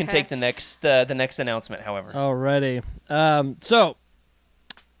 Rick, you can take the next announcement, however. Alrighty. So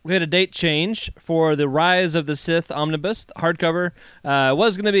we had a date change for the Rise of the Sith omnibus hardcover. It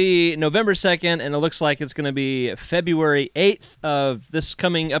was going to be November 2nd, and it looks like it's going to be February 8th of this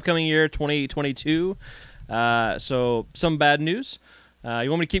upcoming year, 2022. So some bad news. You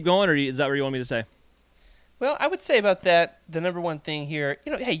want me to keep going, or is that what you want me to say? Well, I would say about that, the number one thing here,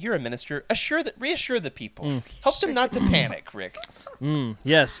 hey, you're a minister. Reassure the people. Help them not to panic, Rick.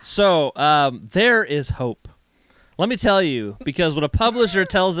 Yes. So there is hope. Let me tell you, because when a publisher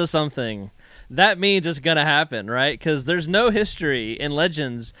tells us something, that means it's going to happen, right? Because there's no history in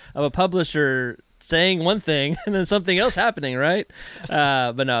Legends of a publisher saying one thing and then something else happening, right?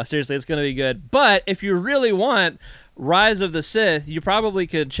 But no, seriously, it's going to be good. But if you really want Rise of the Sith, you probably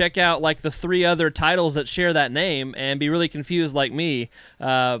could check out the 3 other titles that share that name and be really confused like me.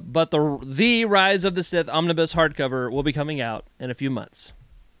 But the Rise of the Sith omnibus hardcover will be coming out in a few months.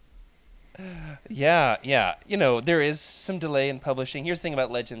 Yeah. You know, there is some delay in publishing. Here's the thing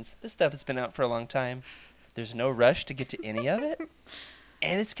about Legends. This stuff has been out for a long time. There's no rush to get to any of it.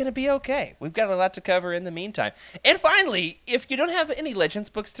 And it's going to be okay. We've got a lot to cover in the meantime. And finally, if you don't have any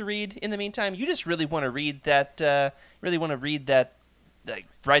Legends books to read in the meantime, you just really want to read that, like,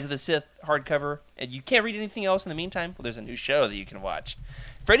 Rise of the Sith hardcover, and you can't read anything else in the meantime, well, there's a new show that you can watch.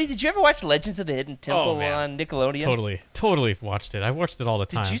 Freddie, did you ever watch Legends of the Hidden Temple on Nickelodeon? Totally watched it. I watched it all the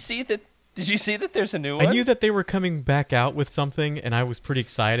time. Did you see that there's a new one? I knew that they were coming back out with something, and I was pretty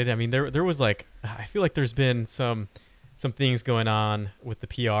excited. I mean, there was like, I feel like there's been some things going on with the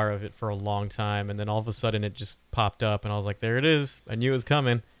PR of it for a long time, and then all of a sudden it just popped up, and I was like, there it is. I knew it was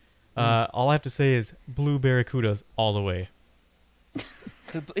coming. All I have to say is Blue Barracudas all the way.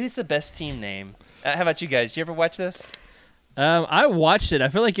 It's the best team name. How about you guys? Did you ever watch this? I watched it. I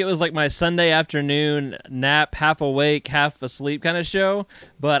feel like it was like my Sunday afternoon nap, half awake, half asleep kind of show.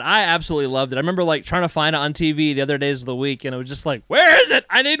 But I absolutely loved it. I remember like trying to find it on TV the other days of the week, and it was just like, where is it?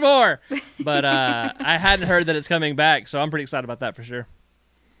 I need more. But I hadn't heard that it's coming back, so I'm pretty excited about that for sure.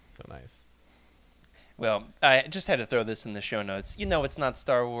 So nice. Well, I just had to throw this in the show notes. You know, it's not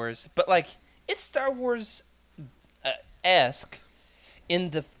Star Wars, but like it's Star Wars esque.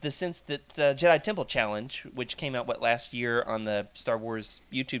 In the sense that Jedi Temple Challenge, which came out last year on the Star Wars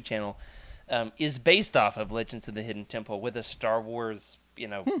YouTube channel, is based off of Legends of the Hidden Temple with a Star Wars,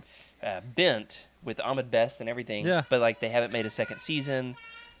 bent with Ahmed Best and everything. Yeah. But like they haven't made a second season,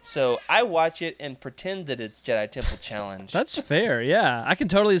 so I watch it and pretend that it's Jedi Temple Challenge. That's fair. Yeah, I can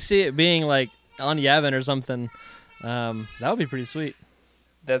totally see it being like on Yavin or something. That would be pretty sweet.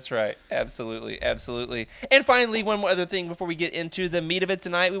 That's right. Absolutely. And finally, one more other thing before we get into the meat of it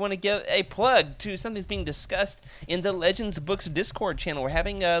tonight. We want to give a plug to something that's being discussed in the Legends Books Discord channel. We're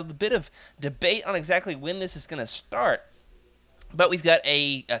having a bit of debate on exactly when this is going to start. But we've got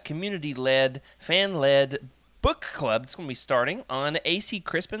a community-led, fan-led book club that's going to be starting on A.C.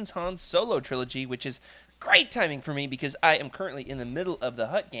 Crispin's Han Solo trilogy, which is great timing for me because I am currently in the middle of the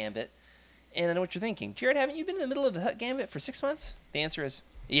Hutt Gambit. And I know what you're thinking. Jared, haven't you been in the middle of the Hutt Gambit for 6 months? The answer is,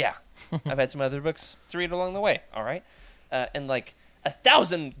 yeah. I've had some other books to read along the way, all right? And like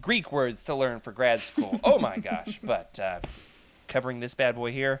 1,000 Greek words to learn for grad school. Oh, my gosh. But covering this bad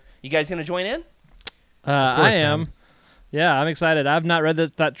boy here. You guys going to join in? I am. Yeah, I'm excited. I've not read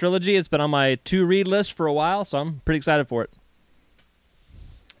that trilogy. It's been on my to-read list for a while, so I'm pretty excited for it.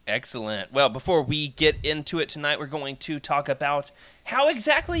 Excellent. Well, before we get into it tonight, we're going to talk about how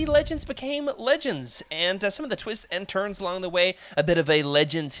exactly Legends became Legends and some of the twists and turns along the way, a bit of a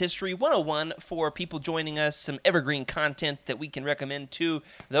Legends History 101 for people joining us, some evergreen content that we can recommend to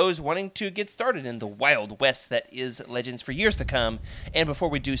those wanting to get started in the Wild West that is Legends for years to come. And before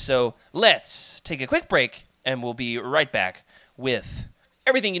we do so, let's take a quick break, and we'll be right back with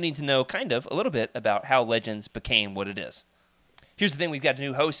everything you need to know, kind of, a little bit about how Legends became what it is. Here's the thing, we've got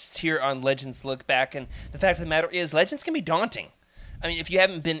new hosts here on Legends Look Back, and the fact of the matter is, Legends can be daunting. I mean, if you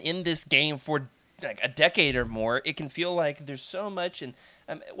haven't been in this game for like a decade or more, it can feel like there's so much. And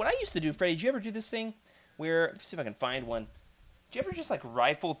what I used to do, Freddie, did you ever do this thing where, let's see if I can find one, did you ever just like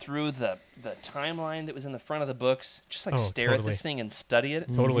rifle through the timeline that was in the front of the books? Just like stare at this thing and study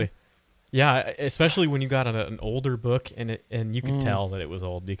it? Totally. Mm-hmm. Yeah, especially when you got an older book and you could tell that it was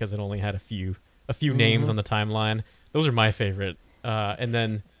old because it only had a few names on the timeline. Those are my favorite. And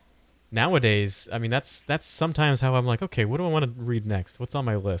then nowadays, I mean, that's sometimes how I'm like, okay, what do I want to read next? What's on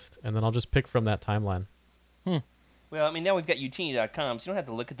my list? And then I'll just pick from that timeline. Well, I mean, now we've got utini.com, so you don't have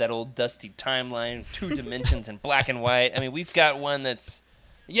to look at that old dusty timeline, 2 dimensions in black and white. I mean, we've got one that's,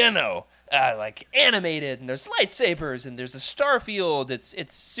 like animated, and there's lightsabers, and there's a starfield.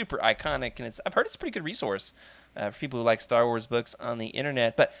 It's super iconic, and I've heard it's a pretty good resource for people who like Star Wars books on the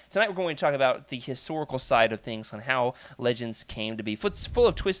internet. But tonight we're going to talk about the historical side of things, on how Legends came to be. It's full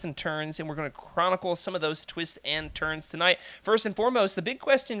of twists and turns, and we're going to chronicle some of those twists and turns tonight. First and foremost, the big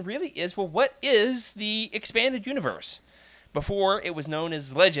question really is, well, what is the expanded universe? Before it was known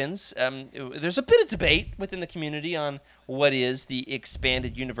as Legends, there's a bit of debate within the community on what is the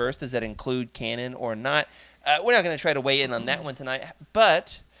expanded universe. Does that include canon or not? We're not going to try to weigh in on that one tonight,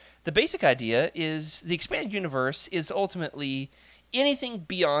 but the basic idea is the expanded universe is ultimately anything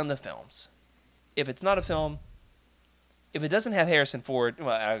beyond the films. If it's not a film, if it doesn't have Harrison Ford,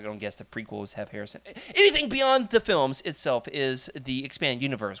 well, I don't guess the prequels have Harrison. Anything beyond the films itself is the expanded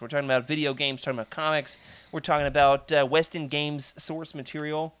universe. We're talking about video games, talking about comics. We're talking about West End Games source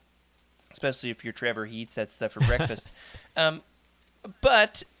material, especially if you're Trevor, he eats that stuff for breakfast.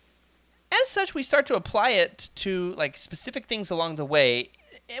 But as such, we start to apply it to like specific things along the way.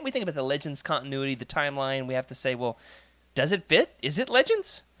 And we think about the Legends continuity, the timeline. We have to say, well, Does it fit? Is it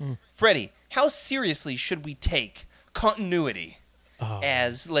Legends? Freddie, how seriously should we take continuity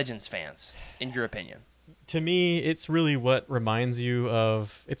as Legends fans, in your opinion? To me, it's really what reminds you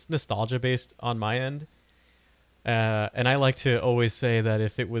of. It's nostalgia based on my end, and I like to always say that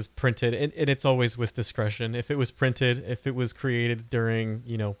if it was printed, and it's always with discretion. If it was printed, if it was created during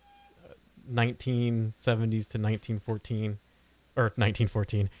 1970s to 1914 or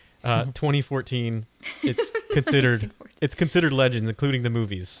 1914. 2014, it's considered Legends, including the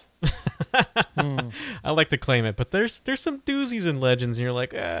movies. I like to claim it, but there's some doozies in Legends, and you're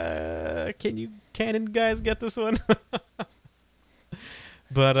like, can you canon guys get this one?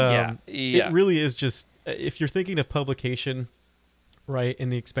 But it really is just, if you're thinking of publication, right, in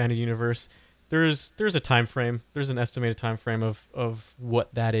the expanded universe, there's a time frame, there's an estimated time frame of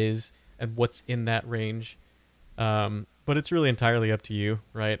what that is and what's in that range. But it's really entirely up to you,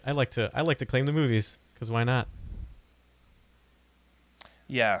 right? I like to claim the movies, because why not?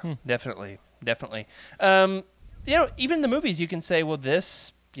 Yeah, definitely. Even the movies, you can say, well,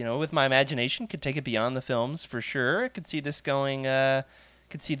 this, with my imagination, could take it beyond the films for sure. I could see this going a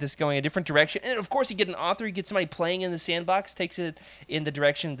different direction. And of course, you get an author, you get somebody playing in the sandbox, takes it in the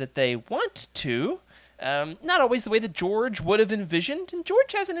direction that they want to. Not always the way that George would have envisioned. And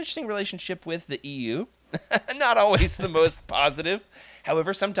George has an interesting relationship with the EU. Not always the most positive.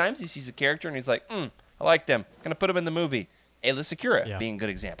 However, sometimes he sees a character and he's like, I like them. Going to put them in the movie. Ayla Secura being a good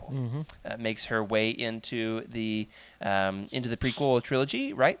example. Makes her way into the prequel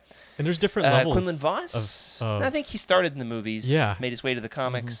trilogy, right? And there's different levels. Quinlan Voss. And I think he started in the movies. Yeah. Made his way to the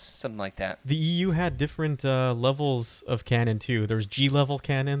comics, something like that. The EU had different levels of canon too. There's G-level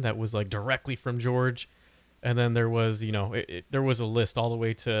canon that was like directly from George, and then there was there was a list all the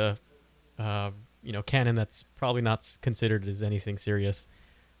way to canon that's probably not considered as anything serious.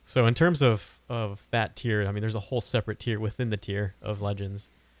 So in terms of that tier, I mean, there's a whole separate tier within the tier of Legends.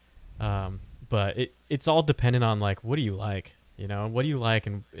 But it's all dependent on, like, what do you like? What do you like?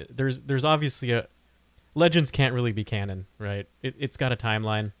 And there's obviously Legends can't really be canon, right? It's got a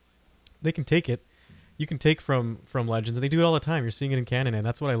timeline. They can take it. You can take from Legends, and they do it all the time. You're seeing it in canon, and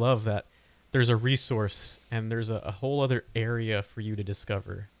that's what I love, that there's a resource and there's a whole other area for you to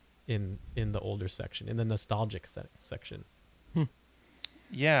discover in the older section, in the nostalgic section.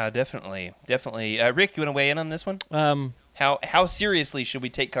 Yeah, definitely. Rick, you want to weigh in on this one? How seriously should we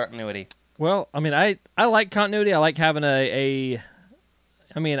take continuity? Well, I mean, I like continuity. I like having I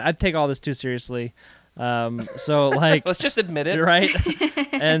mean, I'd take all this too seriously. So, like... Let's just admit it. Right?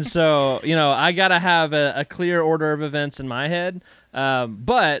 And so, I got to have a clear order of events in my head.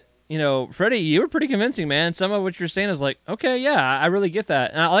 But, Freddie, you were pretty convincing, man. Some of what you're saying is like, okay, yeah, I really get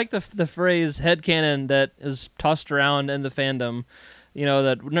that. And I like the phrase headcanon that is tossed around in the fandom.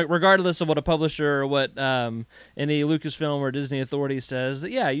 That regardless of what a publisher or what any Lucasfilm or Disney authority says,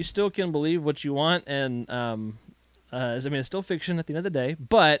 that, yeah, you still can believe what you want, and it's still fiction at the end of the day,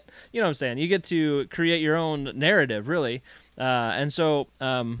 but, you know what I'm saying, you get to create your own narrative, really, and so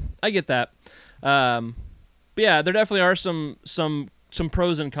I get that. But yeah, there definitely are some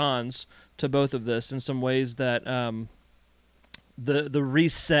pros and cons to both of this in some ways that the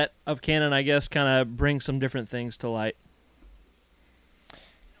reset of canon, I guess, kind of brings some different things to light.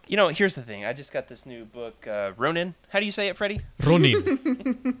 Here's the thing. I just got this new book, Ronin. How do you say it, Freddie?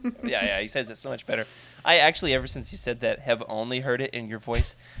 Ronin. Yeah, he says it so much better. I actually, ever since you said that, have only heard it in your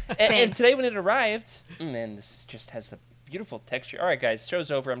voice. And today when it arrived, man, this just has the beautiful texture. All right, guys, show's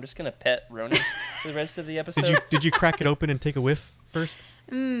over. I'm just going to pet Ronin for the rest of the episode. Did you crack it open and take a whiff first?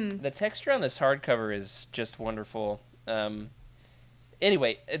 The texture on this hardcover is just wonderful.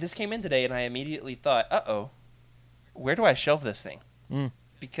 Anyway, this came in today, and I immediately thought, uh-oh, where do I shelve this thing?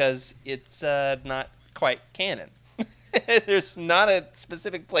 Because it's not quite canon. There's not a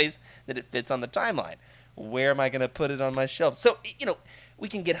specific place that it fits on the timeline. Where am I going to put it on my shelf? So, we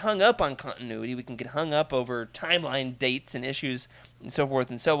can get hung up on continuity. We can get hung up over timeline dates and issues and so forth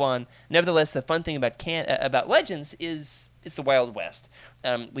and so on. Nevertheless, the fun thing about Legends is it's the Wild West.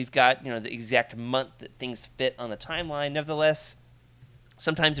 We've got the exact month that things fit on the timeline. Nevertheless,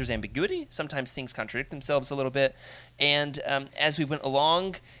 sometimes there's ambiguity. Sometimes things contradict themselves a little bit. And as we went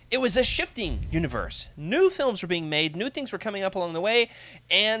along, it was a shifting universe. New films were being made. New things were coming up along the way.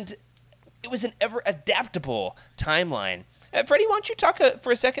 And it was an ever-adaptable timeline. Freddie, why don't you talk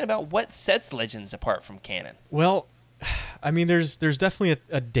for a second about what sets Legends apart from canon? Well, I mean, there's definitely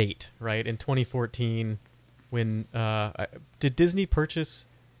a date, right? In 2014, when... did Disney purchase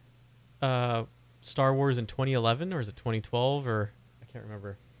Star Wars in 2011, or is it 2012, or... I can't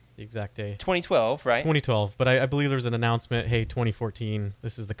remember the the exact day. 2012, right? 2012, but I believe there was an announcement, hey, 2014,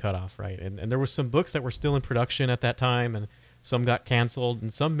 this is the cutoff, right? And there were some books that were still in production at that time, and some got canceled,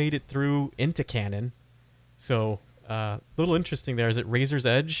 and some made it through into canon. So, a little interesting there. Is it Razor's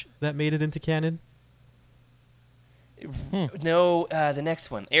Edge that made it into canon? No, the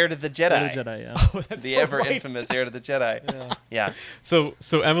next one, Heir to the Jedi. Heir to the Jedi, yeah. Oh, that's The so ever right. infamous Heir to the Jedi. Yeah. So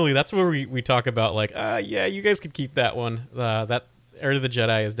Emily, that's where we talk about like, yeah, you guys could keep that one. That Heir to the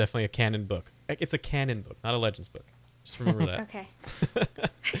Jedi is definitely a canon book. It's a canon book, not a Legends book. Just remember that. Okay.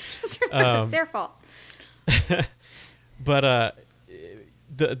 Just remember, it's their fault. But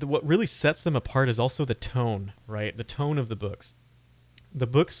the what really sets them apart is also the tone, right? The tone of the books. The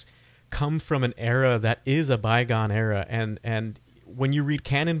books come from an era that is a bygone era, and when you read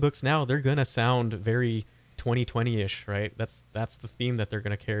canon books now, they're gonna sound very 2020-ish, right? That's the theme that they're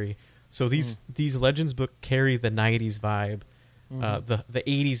gonna carry. So these Legends books carry the 90s vibe, the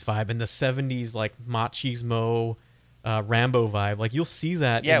 80s vibe, and the 70s like machismo, Rambo vibe. Like you'll see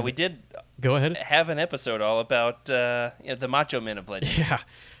that. Yeah, we did Go ahead. have an episode all about the Macho Men of Legends. Yeah,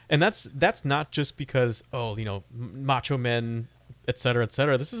 and that's not just because macho men, et cetera, et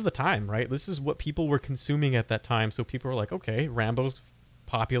cetera. This is the time, right? This is what people were consuming at that time. So people were like, okay, Rambo's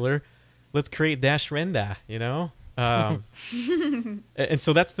popular, let's create Dash Renda, and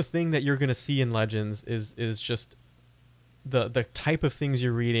so that's the thing that you're going to see in Legends is just the type of things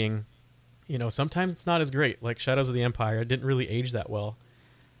you're reading. Sometimes it's not as great. Like Shadows of the Empire, it didn't really age that well.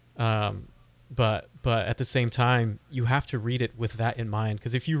 But at the same time, you have to read it with that in mind,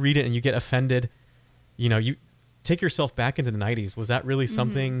 because if you read it and you get offended, you take yourself back into the 90s. Was that really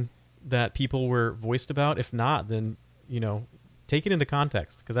something that people were voiced about? If not, then take it into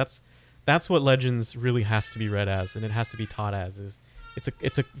context, because that's what Legends really has to be read as, and it has to be taught as.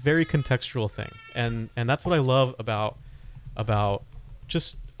 It's a very contextual thing, and that's what I love about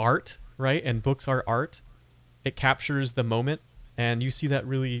just art, right? And books are art. It captures the moment. And you see that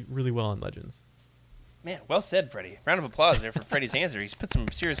really, really well in Legends. Man, well said, Freddie. Round of applause there for Freddie's answer. He's put some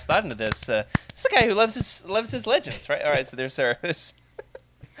serious thought into this. This is a guy who loves his Legends, right? All right, so there's our there's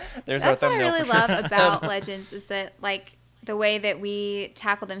That's our what I thumbnail. really love about Legends is that like the way that we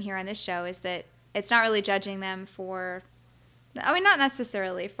tackle them here on this show is that it's not really judging them for, not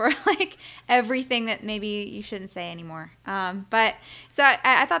necessarily for like everything that maybe you shouldn't say anymore. But so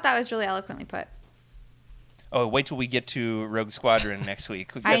I thought that was really eloquently put. Oh, wait till we get to Rogue Squadron next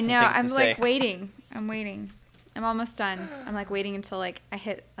week. We've got I some know. things I'm to like say. waiting. I'm waiting. I'm almost done. I'm like waiting until like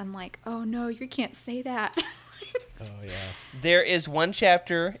I'm like, oh no, you can't say that. Oh yeah. There is one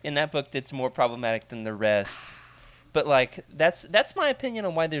chapter in that book that's more problematic than the rest. But like that's my opinion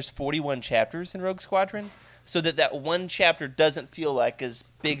on why there's 41 chapters in Rogue Squadron, so that one chapter doesn't feel like as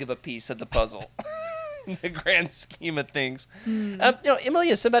big of a piece of the puzzle. In the grand scheme of things. Emily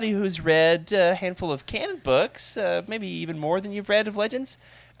is somebody who's read a handful of canon books, maybe even more than you've read of Legends.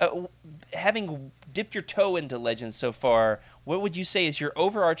 Having dipped your toe into Legends so far, what would you say is your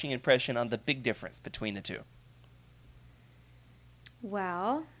overarching impression on the big difference between the two?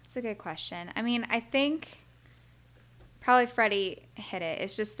 Well, it's a good question. I mean, I think probably Freddie hit it.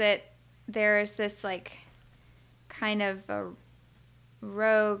 It's just that there's this like kind of a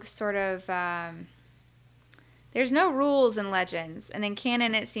rogue sort of there's no rules in Legends, and in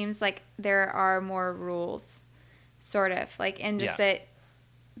canon it seems like there are more rules, sort of like, and just that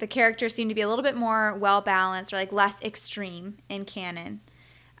the characters seem to be a little bit more well balanced or like less extreme in canon.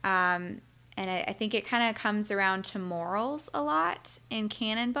 And I think it kind of comes around to morals a lot in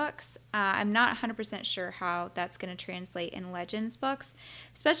canon books. I'm not 100% sure how that's going to translate in Legends books,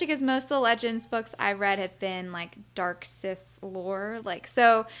 especially because most of the Legends books I've read have been like dark Sith lore. Like,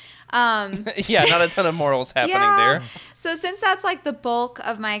 so. Yeah, not a ton of morals happening there. So since that's like the bulk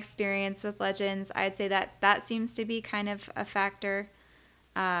of my experience with Legends, I'd say that seems to be kind of a factor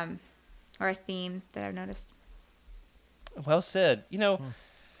or a theme that I've noticed. Well said.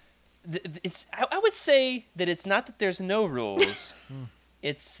 I would say that it's not that there's no rules.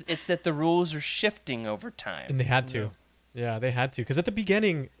 it's that the rules are shifting over time. And they had to. Yeah, they had to. Because at the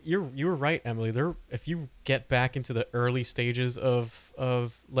beginning, you were right, Emily. If you get back into the early stages of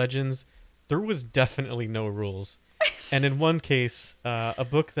Legends, there was definitely no rules. And in one case, a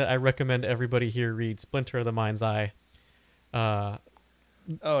book that I recommend everybody here read, Splinter of the Mind's Eye. Oh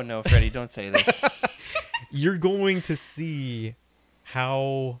no, Freddie, don't say this. You're going to see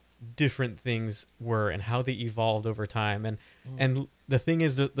how different things were and how they evolved over time. And the thing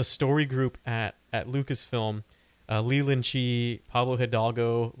is, the story group at Lucasfilm, Leland Chi, Pablo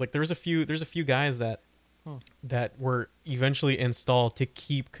Hidalgo, like there's a few guys that were eventually installed to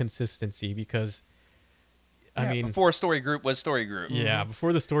keep consistency, because I mean, before Story Group was Story Group. yeah,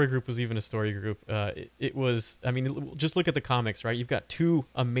 before the story group was even a story group, it was. I mean, just look at the comics, right? You've got two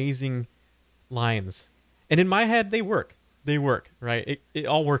amazing lines, and in my head, they work. They work, right? It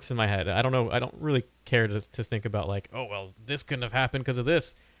all works in my head. I don't know. I don't really care to think about like, oh well, this couldn't have happened because of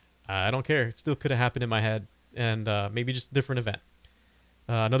this. I don't care. It still could have happened in my head, and maybe just a different event.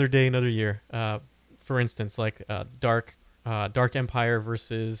 Another day, another year. For instance, like Dark Empire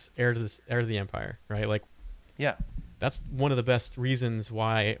versus Heir to the Empire, right? Like, Yeah. that's one of the best reasons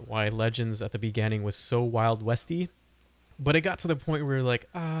why Legends at the beginning was so Wild Westy. But it got to the point where like,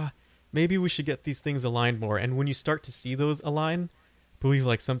 maybe we should get these things aligned more. And when you start to see those align, I believe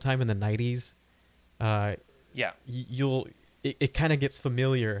like sometime in the 90s, Yeah. it kind of gets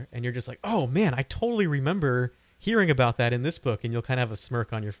familiar, and you're just like, oh man, I totally remember hearing about that in this book, and you'll kind of have a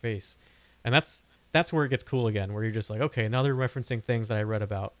smirk on your face. And that's where it gets cool again, where you're just like, okay, now they're referencing things that I read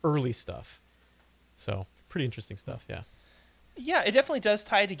about, early stuff. So pretty interesting stuff, yeah. Yeah, it definitely does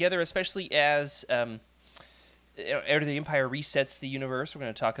tie together, especially as Heir to the Empire resets the universe. We're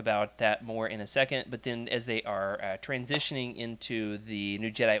going to talk about that more in a second. But then as they are transitioning into the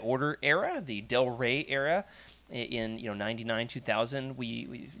New Jedi Order era, the Del Rey era, in 99, 2000,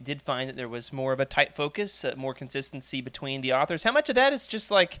 we did find that there was more of a tight focus, more consistency between the authors. How much of that is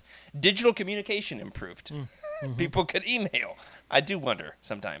just like digital communication improved? People could email. I do wonder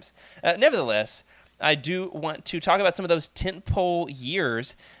sometimes. Nevertheless, I do want to talk about some of those tentpole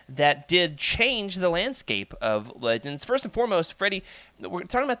years that did change the landscape of Legends. First and foremost, Freddie, we're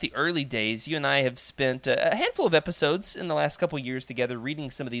talking about the early days. You and I have spent a handful of episodes in the last couple years together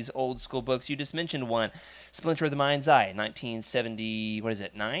reading some of these old school books. You just mentioned one, Splinter of the Mind's Eye, 1970, what is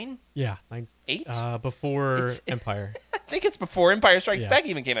it, 9? Yeah. 8? Before Empire. I think it's before Empire Strikes Yeah. Back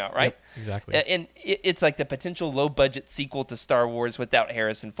even came out, right? Yep, exactly. And it's like the potential low-budget sequel to Star Wars without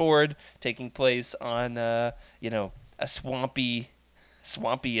Harrison Ford, taking place on, a swampy,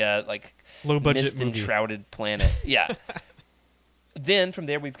 like Low-budget mist movie. enshrouded planet. Yeah. Then from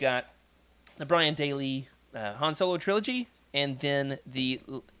there we've got the Brian Daley Han Solo trilogy, and then the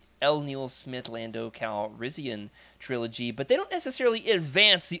L. Neil Smith Lando Calrissian trilogy, but they don't necessarily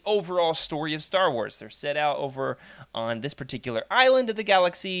advance the overall story of Star Wars. They're set out over on this particular island of the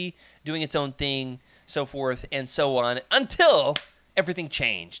galaxy, doing its own thing, so forth and so on, until everything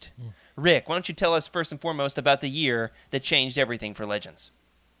changed. Rick, why don't you tell us first and foremost about the year that changed everything for Legends?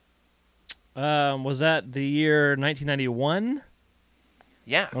 Was that the year 1991?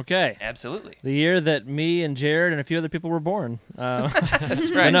 Yeah, Okay. absolutely. The year that me and Jared and a few other people were born.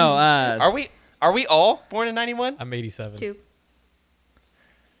 That's right. No, Are we all born in 91? I'm 87. 2.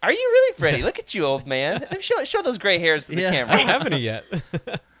 Are you really, Freddie? Look at you, old man. Show those gray hairs to the Yeah. I camera. don't have any yet.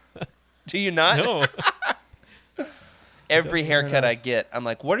 Do you not? No. Every haircut I get, I'm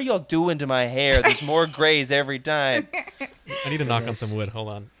like, what are y'all doing to my hair? There's more grays every time. I need to knock on some wood. Hold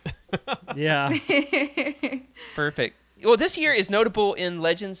on. yeah. Perfect. Well, this year is notable in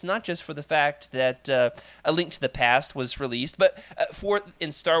Legends, not just for the fact that A Link to the Past was released, but for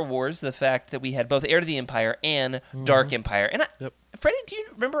in Star Wars, the fact that we had both Heir to the Empire and Dark Empire. And Yep. Freddie, do you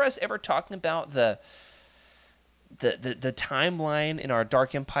remember us ever talking about the timeline in our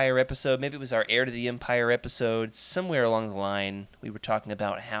Dark Empire episode? Maybe it was our Heir to the Empire episode. Somewhere along the line, we were talking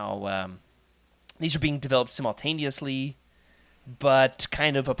about how these are being developed simultaneously, but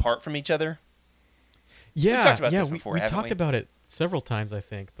kind of apart from each other. Yeah, talked about yeah, this before, we haven't talked we? about it several times, I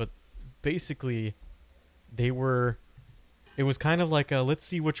think. But basically, it was kind of like a, let's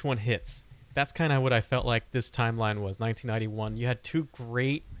see which one hits. That's kind of what I felt like this timeline was. 1991. You had two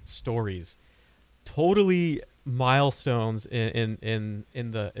great stories, totally milestones in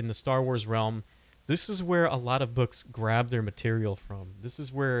the Star Wars realm. This is where a lot of books grab their material from. This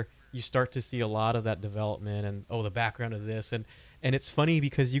is where you start to see a lot of that development and the background of this, and it's funny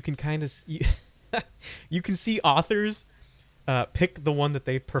because you can kind of you can see authors pick the one that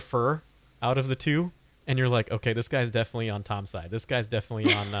they prefer out of the two, and you're like, okay, this guy's definitely on Tom's side. This guy's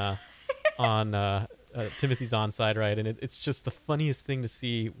definitely on Timothy Zahn's side, right? And it's just the funniest thing to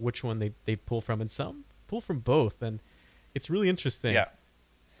see which one they pull from, and some pull from both, and it's really interesting. Yeah.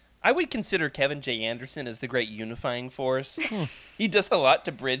 I would consider Kevin J. Anderson as the great unifying force. He does a lot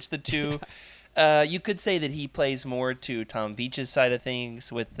to bridge the two. You could say that he plays more to Tom Veitch's side of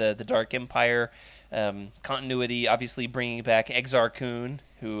things with the Dark Empire continuity, obviously bringing back Exar Kun,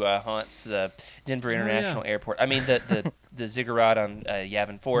 who haunts the Denver International Airport. I mean, the ziggurat on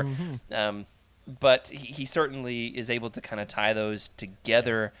Yavin 4. But he certainly is able to kind of tie those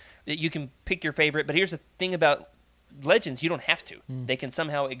together. You can pick your favorite, but here's the thing about Legends, you don't have to. They can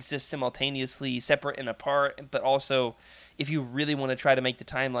somehow exist simultaneously, separate and apart, but also if you really want to try to make the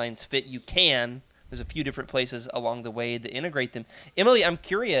timelines fit, you can, There's a few different places along the way that integrate them. Emily, I'm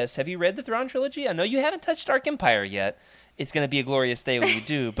curious, have you read the Thrawn trilogy? I know you haven't touched Dark Empire yet. It's going to be a glorious day when you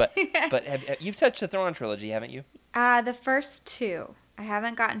do, but you've touched the Thrawn trilogy, haven't you? The first two. I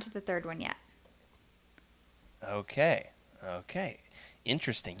haven't gotten to the third one yet. Okay.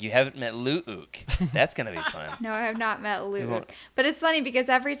 Interesting. You haven't met Luke. That's going to be fun. No, I have not met won't- Luke. But it's funny because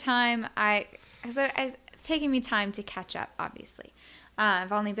every time it's taking me time to catch up, obviously.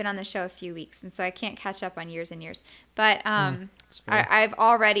 I've only been on the show a few weeks, and so I can't catch up on years and years. But I've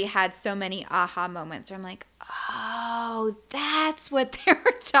already had so many aha moments where I'm like, oh, that's what they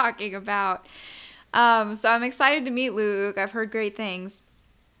were talking about. So I'm excited to meet Luke. I've heard great things.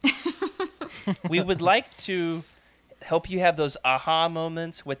 We would like to help you have those aha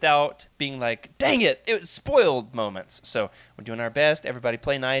moments without being like, dang it, it was spoiled moments. So we're doing our best. Everybody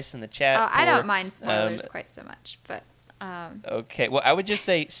play nice in the chat. I don't mind spoilers quite so much, but Okay, well, I would just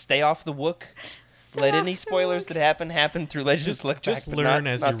say stay off the Wook. Let any spoilers that happen through Legends Look Back, Just but learn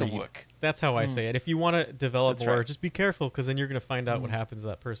not, as not you the read. Wook. That's how I say it. If you want to develop That's more, right. just be careful, because then you're going to find out what happens to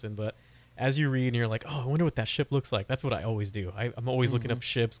that person. But as you read and you're like, oh, I wonder what that ship looks like. That's what I always do. I'm always looking up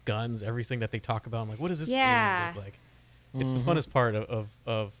ships, guns, everything that they talk about. I'm like, what does this Yeah. look like? It's the funnest part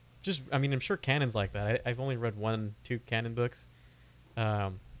of just, I mean, I'm sure canon's like that. I've only read 1-2 canon books.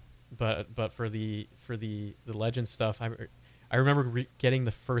 But for the legend stuff, I remember getting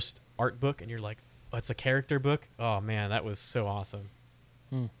the first art book, and you're like, oh, it's a character book? Oh, man, that was so awesome.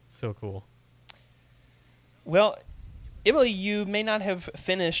 So cool. Well, Emily, you may not have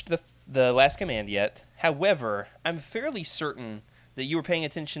finished the Last Command yet. However, I'm fairly certain that you were paying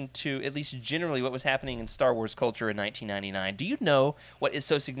attention to at least generally what was happening in Star Wars culture in 1999. Do you know what is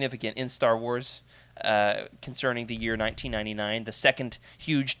so significant in Star Wars concerning the year 1999, the second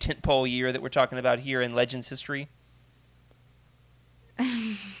huge tentpole year that we're talking about here in Legends history?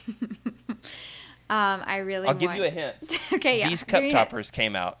 I really I'll want give you a hint. Okay, yeah. These Give cup me a hint. toppers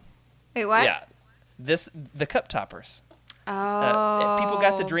came out. Wait, what? Yeah. The cup toppers. Oh. People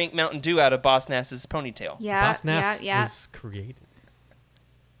got to drink Mountain Dew out of Boss Nass's ponytail. Yeah, Boss Nass yeah. was created.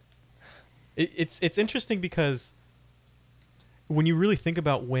 It's interesting because when you really think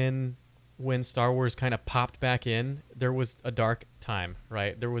about when Star Wars kind of popped back in, there was a dark time,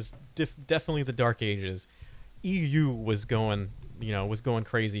 right? There was definitely the Dark Ages. EU was going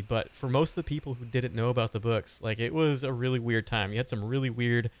crazy, but for most of the people who didn't know about the books, like, it was a really weird time. You had some really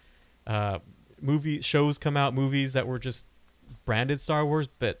weird shows come out, movies that were just branded Star Wars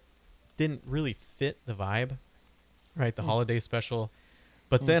but didn't really fit the vibe, right? The holiday special.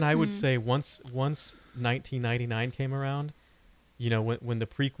 But then I would say once 1999 came around, when the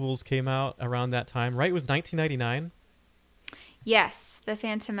prequels came out around that time, right? It was 1999. Yes, The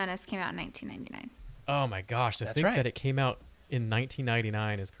Phantom Menace came out in 1999. Oh my gosh, to That's think right. that it came out in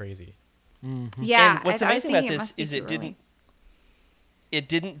 1999 is crazy. Yeah, And what's I was amazing about thinking this must be is too it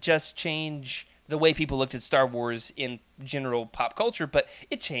didn't just change the way people looked at Star Wars in general pop culture, but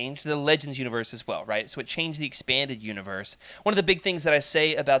it changed the Legends universe as well, right? So it changed the expanded universe. One of the big things that I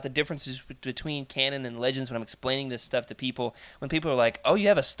say about the differences between canon and Legends when I'm explaining this stuff to people, when people are like, oh, you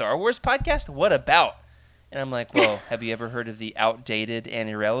have a Star Wars podcast? What about? And I'm like, well, have you ever heard of the outdated and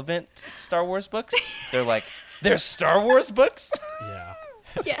irrelevant Star Wars books? They're like, there's Star Wars books? Yeah.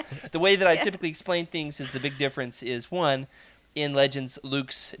 Yes. The way that I typically explain things is the big difference is, one, in Legends,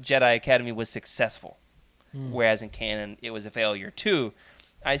 Luke's Jedi Academy was successful, whereas in canon, it was a failure. Two,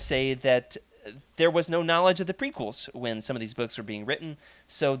 I say that there was no knowledge of the prequels when some of these books were being written,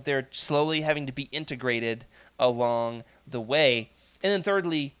 so they're slowly having to be integrated along the way. And then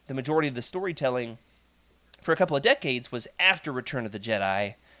thirdly, the majority of the storytelling for a couple of decades was after Return of the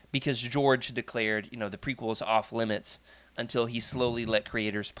Jedi, because George had declared, the prequels off limits until he slowly let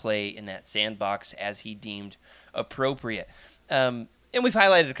creators play in that sandbox as he deemed appropriate. And we've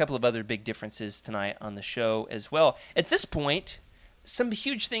highlighted a couple of other big differences tonight on the show as well. At this point, some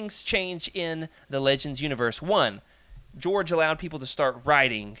huge things change in the Legends universe. One, George allowed people to start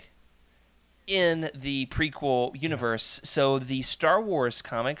writing in the prequel universe. So the Star Wars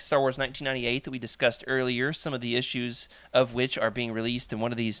comic, Star Wars 1998, that we discussed earlier, some of the issues of which are being released in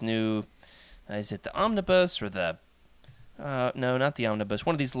one of these new, is it the Omnibus or the, no, not the Omnibus,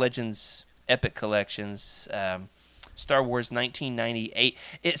 one of these Legends Epic collections, Star Wars 1998.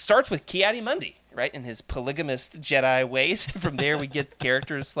 It starts with Ki-Adi-Mundi, right, in his polygamist Jedi ways. From there, we get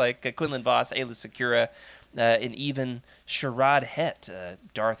characters like Quinlan Vos, Aayla Secura, and even Sharad Het,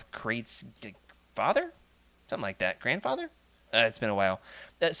 Darth Krait's father? Something like that. Grandfather? It's been a while.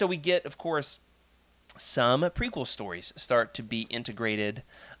 So we get, of course, some prequel stories start to be integrated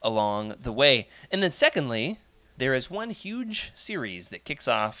along the way. And then secondly, there is one huge series that kicks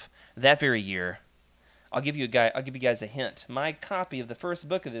off that very year, I'll give you guys a hint. My copy of the first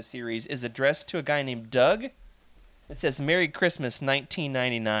book of this series is addressed to a guy named Doug. It says Merry Christmas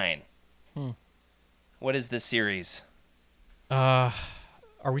 1999. What is this series? Are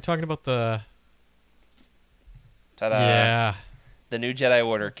we talking about the? Ta-da. Yeah. The New Jedi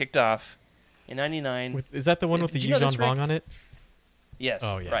Order kicked off in 99. Is that the one with the Did you know this, Yuuzhan Vong Rick? on it? Yes.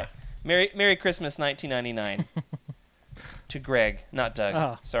 Oh, yeah. Right. Merry Christmas 1999. To Greg, not Doug.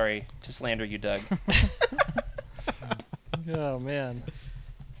 Oh. Sorry to slander you, Doug. Oh man.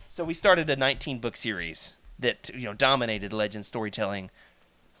 So we started a 19-book series that dominated Legends storytelling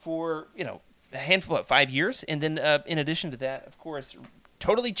for a handful of 5 years, and then in addition to that, of course,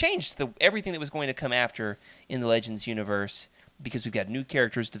 totally changed everything that was going to come after in the Legends universe, because we've got new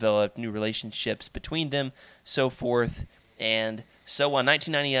characters developed, new relationships between them, so forth and so on.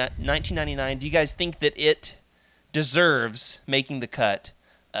 1999. Do you guys think that it deserves making the cut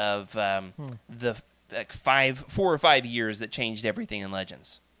of the 4 or 5 years that changed everything in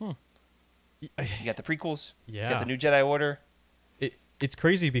Legends? You got the prequels. Yeah. You got the New Jedi Order. It's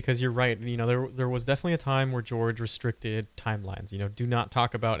crazy because you're right. There was definitely a time where George restricted timelines. Do not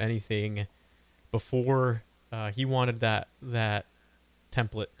talk about anything before he wanted that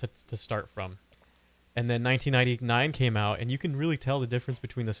template to start from. And then 1999 came out, and you can really tell the difference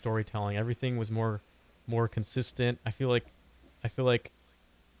between the storytelling. Everything was more consistent. I feel like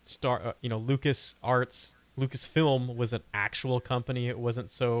Lucas Arts, Lucasfilm was an actual company. It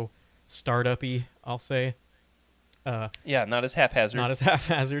wasn't so startup-y, I'll say. Yeah, not as haphazard. Not as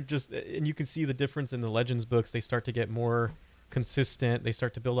haphazard. And you can see the difference in the Legends books. They start to get more consistent. They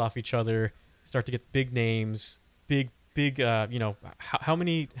start to build off each other. Start to get big names, big. How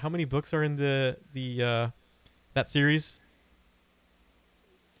many books are in the that series?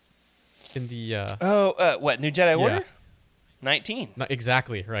 In the what, New Jedi Order? 19. Not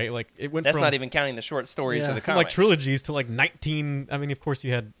exactly, right? Like it went That's from not even counting the short stories or the from like comics. trilogies to like 19. I mean, of course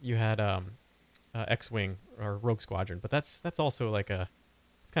you had X-Wing or Rogue Squadron, but that's also like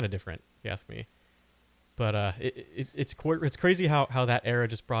it's kind of different, if you ask me. But it's crazy how that era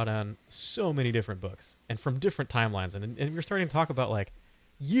just brought on so many different books and from different timelines, and we're starting to talk about like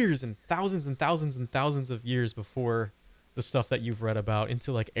years and thousands and thousands and thousands of years before the stuff that you've read about,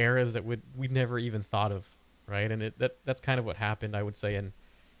 into like eras that we'd never even thought of, right? And that's kind of what happened, I would say,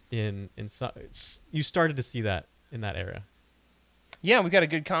 you started to see that in that era. Yeah, we got a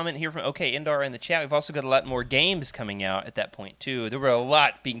good comment here from OK Indar in the chat. We've also got a lot more games coming out at that point too. There were a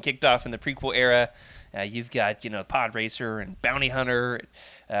lot being kicked off in the prequel era. You've got Pod Racer and Bounty Hunter.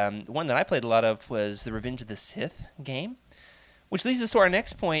 One that I played a lot of was the Revenge of the Sith game, which leads us to our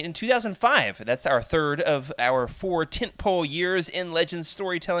next point in 2005. That's our third of our 4 tentpole years in Legends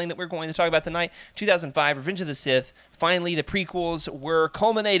storytelling that we're going to talk about tonight. 2005, Revenge of the Sith. Finally, the prequels were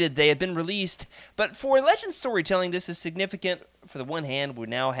culminated. They had been released. But for Legends storytelling, this is significant. For the one hand, we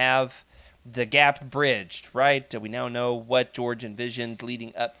now have the gap bridged, right? We now know what George envisioned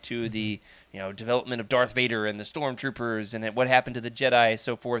leading up to the development of Darth Vader and the Stormtroopers and what happened to the Jedi,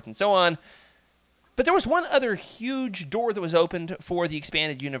 so forth and so on. But there was one other huge door that was opened for the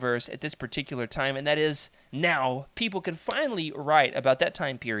expanded universe at this particular time, and that is now people can finally write about that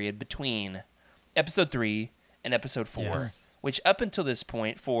time period between Episode 3 and Episode 4, Yes. which up until this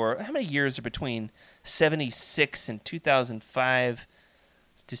point, for how many years are between 76 and 2005?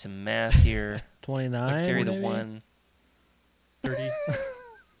 Let's do some math here. 29. Carry the maybe? 1. 30,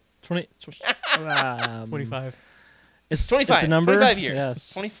 20. 25. It's 25. It's a number. 25 years.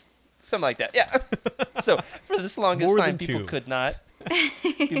 Yes. 20, something like that. Yeah. So for this longest More time, than people two. could not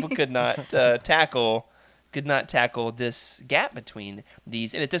tackle this gap between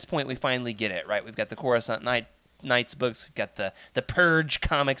these. And at this point, we finally get it, right? We've got the Coruscant Knights books. We've got the Purge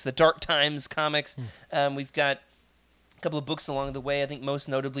comics, the Dark Times comics. We've got a couple of books along the way. I think most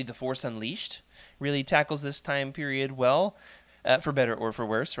notably The Force Unleashed really tackles this time period well, for better or for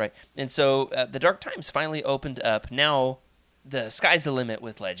worse, right? And so the Dark Times finally opened up. Now the sky's the limit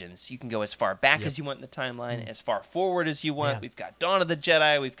with Legends. You can go as far back as you want in the timeline, as far forward as you want. Man. We've got Dawn of the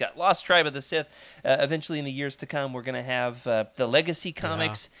Jedi. We've got Lost Tribe of the Sith. Eventually, in the years to come, we're going to have the Legacy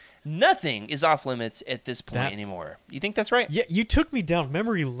comics. Nothing is off limits at this point That's- anymore. You think that's right? Yeah, you took me down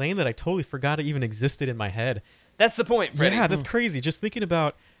memory lane that I totally forgot it even existed in my head. That's the point, Freddie. Yeah, that's crazy. Just thinking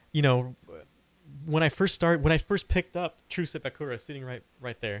about, when I first picked up True Sepakura sitting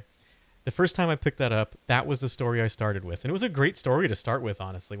right there. The first time I picked that up, that was the story I started with. And it was a great story to start with,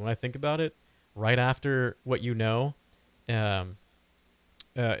 honestly, when I think about it. Right after What You Know. And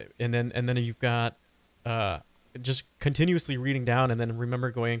then you've got just continuously reading down, and then remember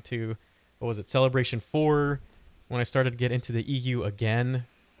going to, what was it, Celebration 4, when I started to get into the EU again,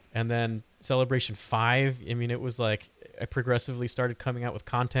 and then Celebration 5, I mean, it was like I progressively started coming out with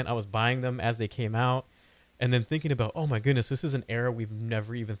content. I was buying them as they came out, and then thinking about, oh my goodness, this is an era we've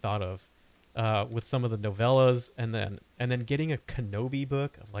never even thought of, with some of the novellas, and then getting a Kenobi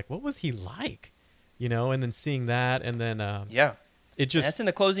book of like, what was he like, and then seeing that, and then Yeah. it just That's in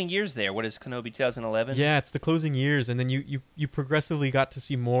the closing years there. What is Kenobi 2011? yeah, it's the closing years, and then you progressively got to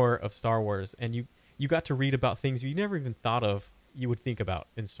see more of Star Wars, and you got to read about things you never even thought of you would think about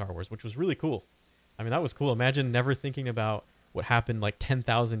in Star Wars, which was really cool. I mean, that was cool. Imagine never thinking about what happened like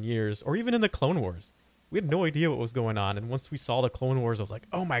 10,000 years, or even in the Clone Wars. We had no idea what was going on, and once we saw the Clone Wars, I was like,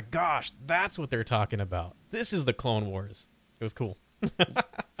 oh my gosh, that's what they're talking about. This is the Clone Wars. It was cool.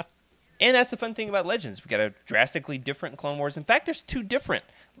 And that's the fun thing about Legends. We got a drastically different Clone Wars. In fact, there's 2 different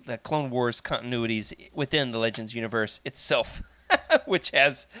Clone Wars continuities within the Legends universe itself, which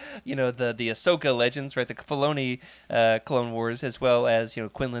has, the Ahsoka Legends, right? The Filoni Clone Wars, as well as,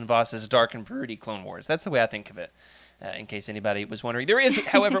 Quinlan Voss's Dark and Broody Clone Wars. That's the way I think of it, in case anybody was wondering. There is,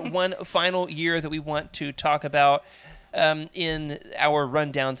 however, one final year that we want to talk about in our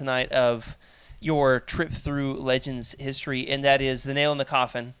rundown tonight of your trip through Legends history, and that is the nail in the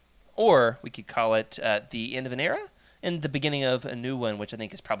coffin. Or we could call it the end of an era and the beginning of a new one, which I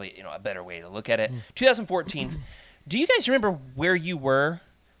think is probably a better way to look at it. 2014. Do you guys remember where you were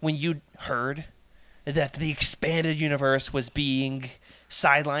when you heard that the expanded universe was being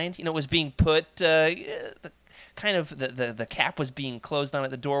sidelined? It was being put the cap was being closed on it.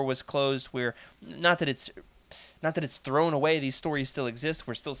 The door was closed. Where not that it's thrown away. These stories still exist.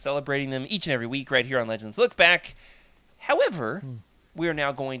 We're still celebrating them each and every week right here on Legends Look Back. However, we are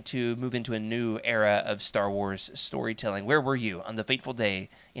now going to move into a new era of Star Wars storytelling. Where were you on the fateful day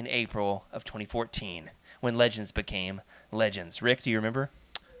in April of 2014 when Legends became Legends? Rick, do you remember?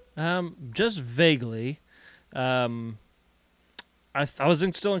 Just vaguely. I was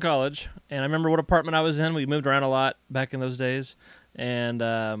still in college, and I remember what apartment I was in. We moved around a lot back in those days, and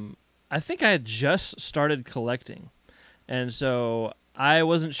I think I had just started collecting, and so I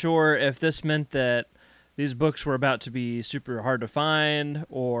wasn't sure if this meant that these books were about to be super hard to find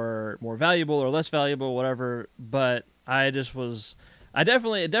or more valuable or less valuable, whatever. But it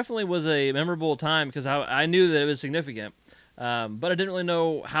definitely was a memorable time because I knew that it was significant, but I didn't really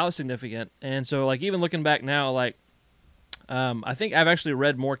know how significant. And so, like, even looking back now, like, I think I've actually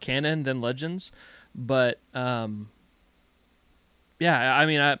read more canon than Legends, but yeah, I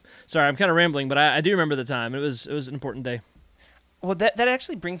mean, sorry, I'm kind of rambling, but I do remember the time. It was an important day. Well, that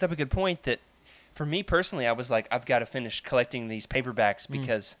actually brings up a good point that, for me personally, I was like, I've got to finish collecting these paperbacks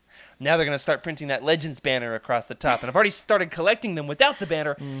because now they're going to start printing that Legends banner across the top. And I've already started collecting them without the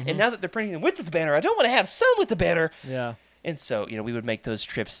banner. And now that they're printing them with the banner, I don't want to have some with the banner. Yeah. And so, we would make those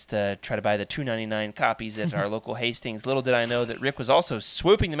trips to try to buy the $2.99 copies at our local Hastings. Little did I know that Rick was also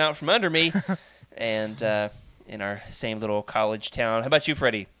swooping them out from under me and in our same little college town. How about you,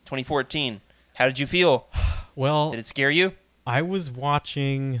 Freddie? 2014. How did you feel? Well, Did it scare you? I was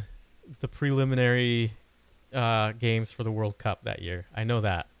watching the preliminary games for the World Cup that year. I know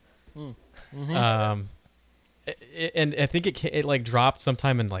that. And I think it like dropped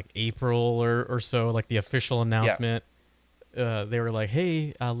sometime in like April or so, like the official announcement. They were like,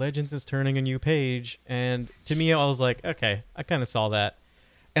 hey, Legends is turning a new page. And to me, I was like, okay, I kind of saw that.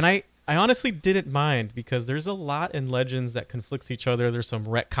 And I honestly didn't mind because there's a lot in Legends that conflicts each other. There's some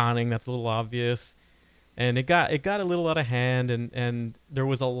retconning that's a little obvious. And it got a little out of hand, and there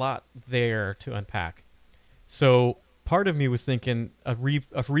was a lot there to unpack. So part of me was thinking a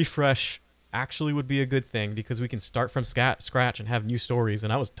refresh actually would be a good thing because we can start from scratch and have new stories,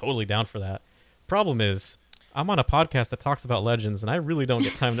 and I was totally down for that. Problem is, I'm on a podcast that talks about Legends, and I really don't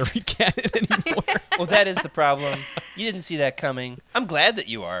get time to read canon anymore. Well, that is the problem. You didn't see that coming. I'm glad that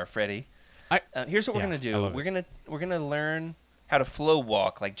you are, Freddie. Here's what we're gonna do. We're gonna learn how to flow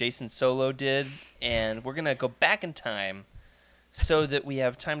walk like Jason Solo did, and we're gonna go back in time so that we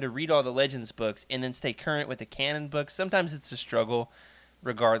have time to read all the Legends books and then stay current with the canon books. Sometimes it's a struggle,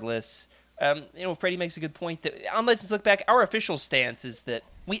 regardless. Freddie makes a good point that on Legends Look Back, our official stance is that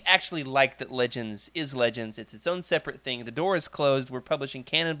we actually like that Legends is Legends. It's its own separate thing. The door is closed. We're publishing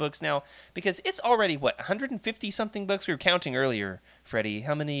canon books now because it's already, 150-something books? We were counting earlier, Freddie.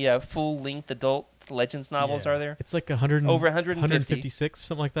 How many full-length adult Legends novels are there? It's like 100, over 150. 156,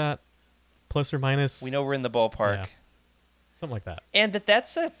 something like that, plus or minus. We know we're in the ballpark. Yeah. Something like that. And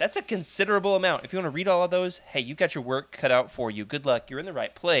that's a considerable amount. If you want to read all of those, hey, you got your work cut out for you. Good luck. You're in the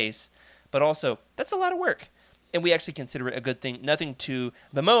right place. But also, that's a lot of work. And we actually consider it a good thing. Nothing to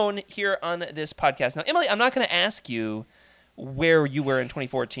bemoan here on this podcast. Now, Emily, I'm not going to ask you where you were in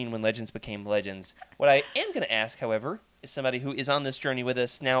 2014 when Legends became Legends. What I am going to ask, however, is somebody who is on this journey with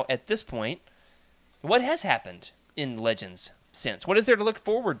us now. At this point, what has happened in Legends since? What is there to look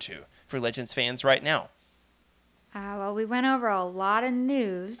forward to for Legends fans right now? Well, we went over a lot of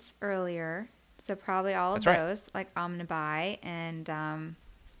news earlier, so probably all of That's right. those, like Omnibuy and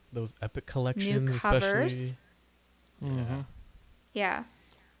Those epic collections, covers. especially. yeah,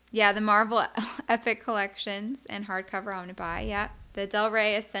 the Marvel Epic collections and hardcover Omnibuy. Yeah, the Del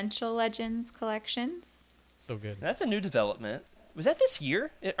Rey Essential Legends collections. So good. That's a new development. Was that this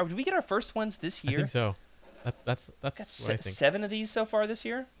year? Or did we get our first ones this year? I think so. That's Got what I think. 7 of these so far this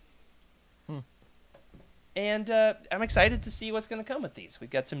year. And I'm excited to see what's going to come with these. We've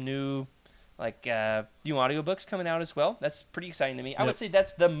got some new audiobooks coming out as well. That's pretty exciting to me. I would say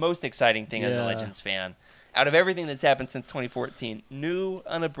that's the most exciting thing as a Yeah. Legends fan. Out of everything that's happened since 2014, new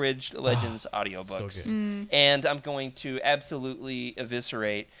unabridged Legends audiobooks. So good. And I'm going to absolutely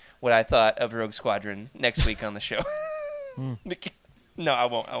eviscerate what I thought of Rogue Squadron next week on the show. No, I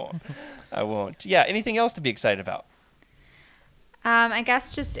won't. I won't. Yeah, anything else to be excited about? I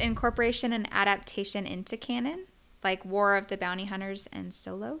guess just incorporation and adaptation into canon, like War of the Bounty Hunters and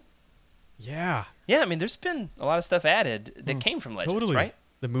Solo. Yeah, Yeah, I mean, there's been a lot of stuff added that came from Legends, totally. right?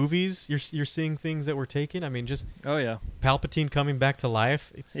 The movies, you're seeing things that were taken. I mean, just Oh yeah. Palpatine coming back to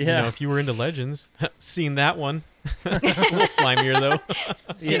life. It's, you Yeah. know, if you were into Legends, seen that one. A little slimier though.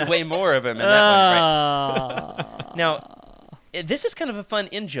 Seen way more of him in that one, right? Now, this is kind of a fun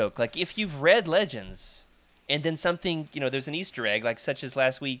in-joke. Like, if you've read Legends, and then something, there's an Easter egg, like such as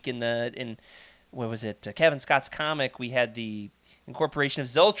last week in what was it, Kevin Scott's comic, we had the incorporation of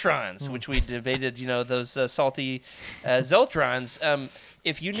Zeltrons, which we debated, those salty Zeltrons.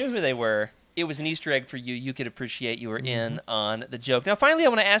 If you knew who they were, it was an Easter egg for you. You could appreciate you were in on the joke. Now, finally, I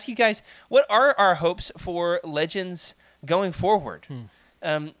want to ask you guys, what are our hopes for Legends going forward?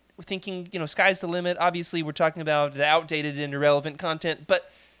 We're thinking, sky's the limit. Obviously, we're talking about the outdated and irrelevant content, but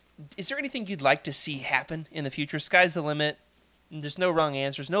is there anything you'd like to see happen in the future? Sky's the limit. There's no wrong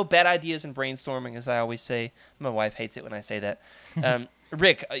answers, no bad ideas in brainstorming, as I always say. My wife hates it when I say that.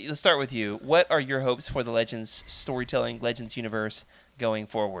 Rick, let's start with you. What are your hopes for the Legends storytelling, Legends universe going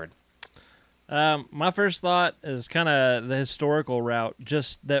forward? My first thought is kind of the historical route,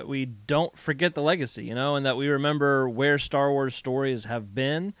 just that we don't forget the legacy, and that we remember where Star Wars stories have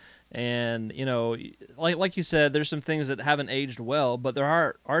been. And, like you said, there's some things that haven't aged well, but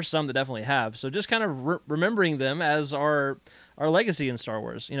there are some that definitely have. So just kind of remembering them as our legacy in Star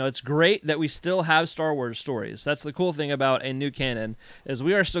Wars. It's great that we still have Star Wars stories. That's the cool thing about a new canon, is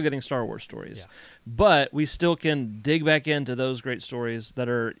we are still getting Star Wars stories. Yeah. But we still can dig back into those great stories that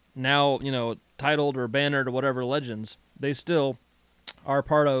are now, titled or bannered or whatever Legends. They still are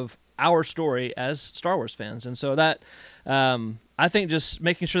part of our story as Star Wars fans. And so that, I think just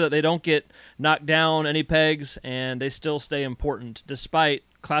making sure that they don't get knocked down any pegs and they still stay important despite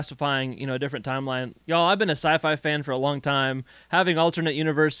classifying, a different timeline. Y'all, I've been a sci-fi fan for a long time. Having alternate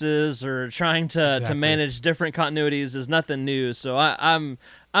universes or trying to manage different continuities is nothing new. So I'm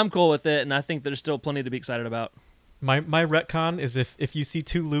cool with it, and I think there's still plenty to be excited about. My retcon is if you see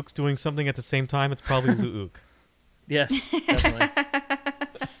two Lukes doing something at the same time, it's probably Luke. Yes, definitely.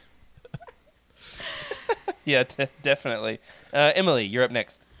 Yeah, definitely. Emily, you're up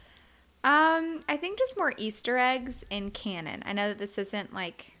next. I think just more Easter eggs in canon. I know that this isn't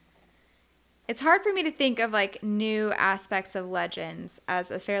it's hard for me to think of new aspects of Legends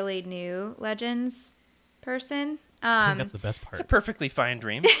as a fairly new Legends person. I think that's the best part. It's a perfectly fine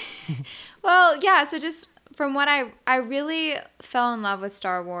dream. Well, yeah, so just from what I really fell in love with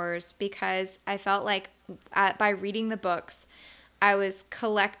Star Wars because I felt like by reading the books, I was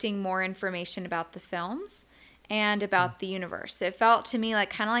collecting more information about the films and about the universe. So it felt to me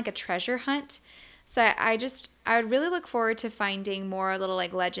kind of like a treasure hunt. So I would really look forward to finding more little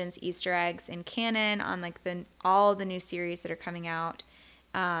Legends Easter eggs in canon on all the new series that are coming out,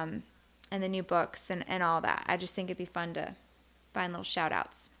 and the new books and all that. I just think it'd be fun to find little shout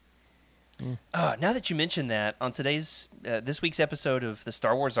outs. Now that you mention that, on today's this week's episode of the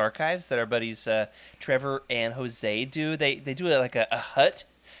Star Wars Archives that our buddies Trevor and Jose do, they do a Hutt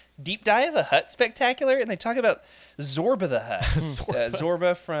deep dive, a Hutt spectacular, and they talk about Zorba the Hutt.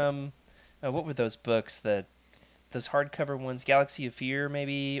 Zorba from what were those books? Those hardcover ones, Galaxy of Fear,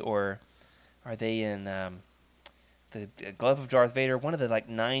 maybe, or are they in the Glove of Darth Vader? One of the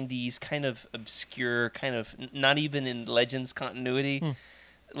 90s kind of obscure, kind of not even in Legends continuity.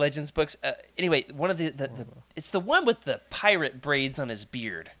 Legends books. Anyway, one of the it's the one with the pirate braids on his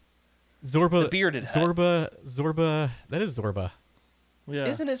beard. Zorba. The bearded Hutt. Zorba. That is Zorba. Yeah.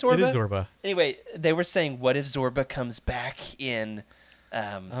 Isn't it Zorba? It is Zorba. Anyway, they were saying, what if Zorba comes back in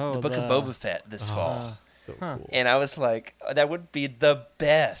Oh, the Book of Boba Fett this fall. So Huh. cool. And I was like, that would be the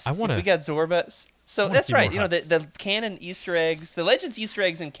best. I wanna- If we got Zorba. So wanna that's see right. more You know, Hutts. the canon Easter eggs, the Legends Easter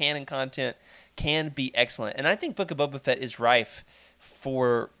eggs and canon content can be excellent. And I think Book of Boba Fett is rife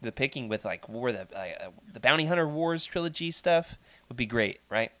for the picking with like the Bounty Hunter Wars trilogy stuff would be great,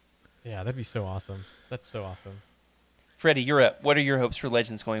 right? Yeah, that'd be so awesome. That's so awesome. Freddie, you're up. What are your hopes for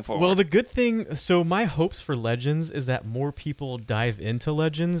Legends going forward? Well, the good thing, so my hopes for Legends is that more people dive into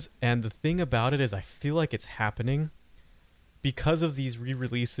Legends, and the thing about it is I feel like it's happening because of these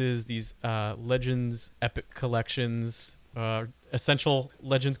re-releases, these Legends Epic collections, Essential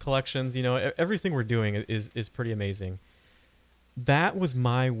Legends collections. You know, everything we're doing is pretty amazing. That was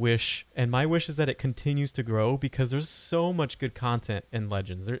my wish, and my wish is that it continues to grow because there's so much good content in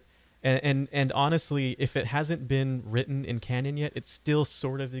Legends. And honestly, if it hasn't been written in canon yet, it still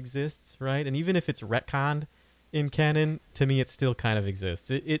sort of exists, right? And even if it's retconned in canon, to me, it still kind of exists.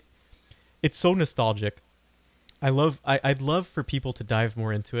 It's so nostalgic. I'd love for people to dive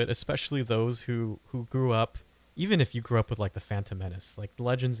more into it, especially those who grew up, even if you grew up with like the Phantom Menace, like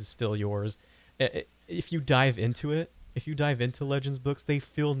Legends is still yours. If you dive into it, if you dive into Legends books, they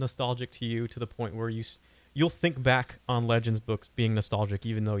feel nostalgic to you to the point where you'll think back on Legends books being nostalgic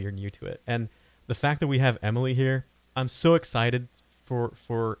even though you're new to it. And the fact that we have Emily here, I'm so excited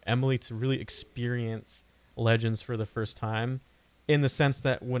for Emily to really experience Legends for the first time, in the sense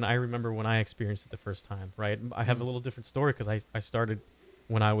that when I experienced it the first time, right? I have a little different story because I started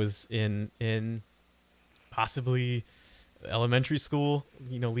when I was in possibly elementary school,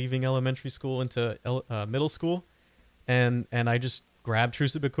 you know, leaving elementary school into middle school. And I just grabbed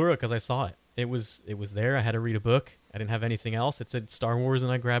Truce of Bakura because I saw it. It was there. I had to read a book. I didn't have anything else. It said Star Wars,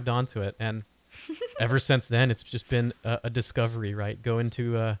 and I grabbed onto it. And ever since then, it's just been a discovery, right? Go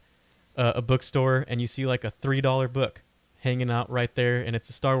into a bookstore, and you see like a $3 book hanging out right there, and it's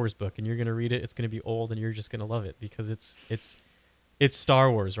a Star Wars book, and you're going to read it. It's going to be old, and you're just going to love it because it's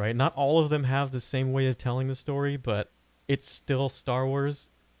Star Wars, right? Not all of them have the same way of telling the story, but it's still Star Wars.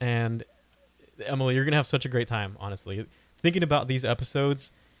 And Emily, you're going to have such a great time, honestly. Thinking about these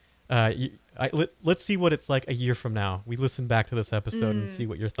episodes, let's see what it's like a year from now. We listen back to this episode and see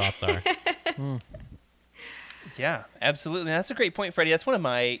what your thoughts are. Yeah, absolutely. That's a great point, Freddie. That's one of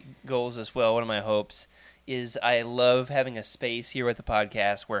my goals as well. One of my hopes is I love having a space here at the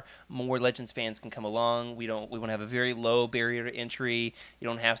podcast where more Legends fans can come along. We want to have a very low barrier to entry. You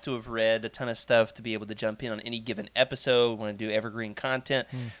don't have to have read a ton of stuff to be able to jump in on any given episode. We want to do evergreen content.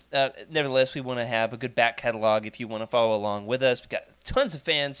 Nevertheless, we want to have a good back catalog if you want to follow along with us. We've got tons of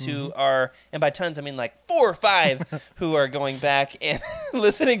fans who are, and by tons I mean like 4 or 5, who are going back and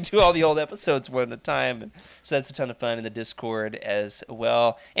listening to all the old episodes one at a time. And so that's a ton of fun in the Discord as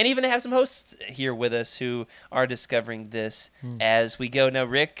well. And even to have some hosts here with us who are discovering this as we go. Now,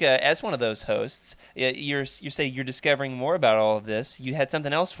 Rick, as one of those hosts, you say you're discovering more about all of this. You had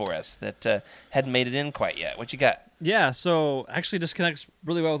something else for us that hadn't made it in quite yet. What you got? Yeah, so actually just connects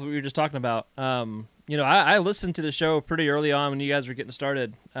really well with what we were just talking about. You know, I listened to the show pretty early on when you guys were getting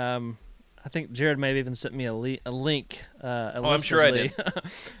started. I think Jared may have even sent me a link. I'm sure I did.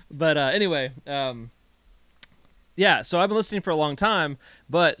 But anyway, yeah, so I've been listening for a long time,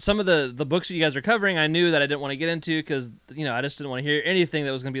 but some of the books that you guys are covering, I knew that I didn't want to get into because, you know, I just didn't want to hear anything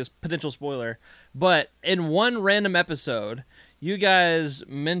that was going to be a potential spoiler. But in one random episode, you guys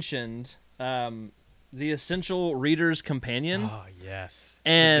mentioned the Essential Reader's Companion. Oh, yes.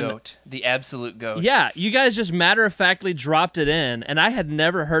 And the goat. The absolute goat. yeah, you guys just matter-of-factly dropped it in, and I had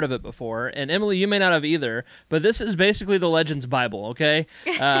never heard of it before. And Emily, you may not have either, but this is basically the Legends Bible, okay?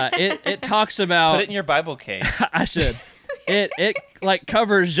 It talks about... Put it in your Bible case. I should. It like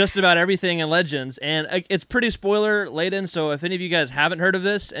covers just about everything in Legends, and it's pretty spoiler laden. So if any of you guys haven't heard of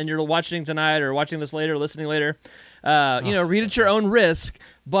this and you're watching tonight or watching this later, or listening later, you know, read at your own risk.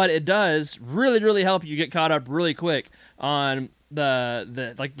 But it does really, really help you get caught up really quick on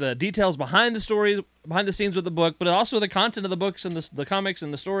the details behind the stories, behind the scenes with the book, but also the content of the books and the comics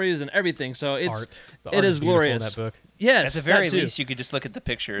and the stories and everything. So it is glorious. In that book. Yes, At the very that too. least, you could just look at the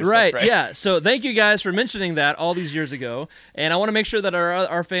pictures. Right, That's right. yeah. So thank you guys for mentioning that all these years ago. And I want to make sure that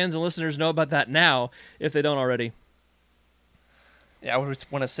our fans and listeners know about that now, if they don't already. Yeah, I would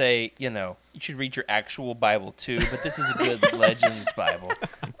just want to say, you know, You should read your actual Bible too, but this is a good Legends Bible.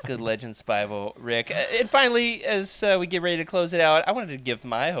 Good Legends Bible, Rick. And finally, as we get ready to close it out, I wanted to give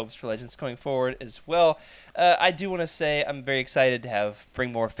my hopes for Legends going forward as well. I do want to say I'm very excited to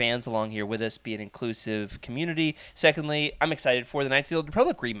bring more fans along here with us, be an inclusive community. Secondly, I'm excited for the Knights of the Old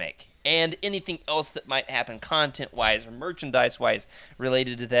Republic remake and anything else that might happen content-wise or merchandise-wise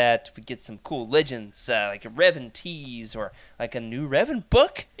related to that. If we get some cool Legends, like a Revan tease or like a new Revan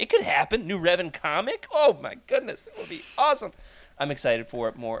book, it could happen. New Revan comic. Oh my goodness, it would be awesome. I'm excited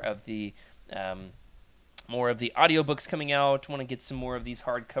for more of the audiobooks coming out. Want to get some more of these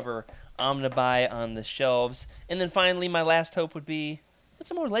hardcover omnibuy on the shelves. And then finally, my last hope would be get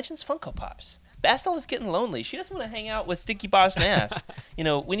some more Legends Funko Pops. Bastille is getting lonely. She doesn't want to hang out with Stinky Boss Nass.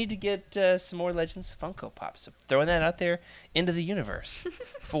 We need to get some more Legends Funko Pops. So throwing that out there into the universe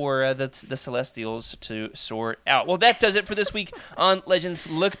for the Celestials to sort out. Well, that does it for this week on Legends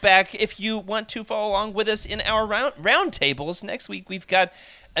Look Back. If you want to follow along with us in our roundtables, next week we've got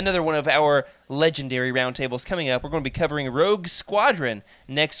another one of our legendary roundtables coming up. We're going to be covering Rogue Squadron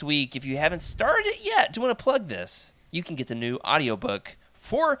next week. If you haven't started it yet, do you want to plug this? You can get the new audiobook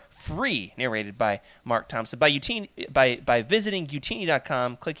for free, narrated by Mark Thompson, by visiting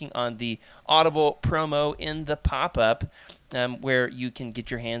Utini.com, clicking on the Audible promo in the pop-up, where you can get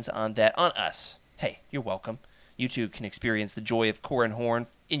your hands on that on us. Hey, you're welcome. You too can experience the joy of Core and Horn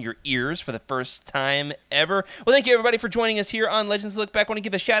in your ears for the first time ever. Well, thank you, everybody, for joining us here on Legends Look Back. I want to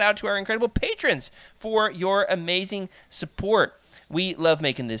give a shout-out to our incredible patrons for your amazing support. We love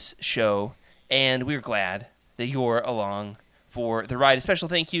making this show, and we're glad that you're along for the ride. A special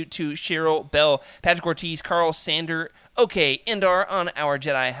thank you to Cheryl Bell, Patrick Ortiz, Carl Sander, OK Indar on our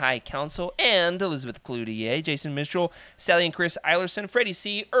Jedi High Council, and Elizabeth Cloutier, Jason Mitchell, Sally and Chris Eilerson, Freddie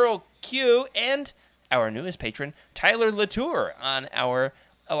C., Earl Q., and our newest patron, Tyler Latour, on our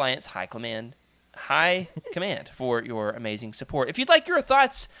Alliance High Command for your amazing support. If you'd like your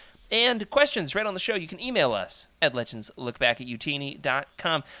thoughts and questions right on the show, you can email us at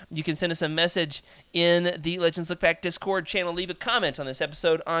legendslookback@utini.com. You can send us a message in the Legends Look Back Discord channel, leave a comment on this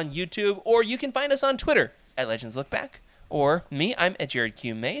episode on YouTube, or you can find us on Twitter at Legends Look Back. Or me, I'm at Jared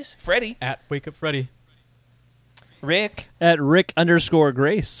Q. Mays. Freddie. At Wake Up Freddy. Rick. At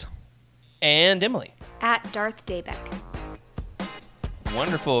Rick_Grace. And Emily. At Darth Daybeck.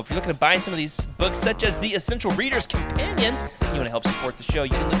 Wonderful. If you're looking to buy some of these books, such as The Essential Reader's Companion, and you want to help support the show, you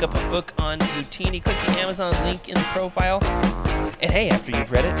can look up a book on Utini, click the Amazon link in the profile, and hey, after you've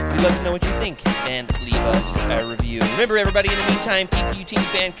read it, we'd love to know what you think, and leave us a review. Remember, everybody, in the meantime, keep the Utini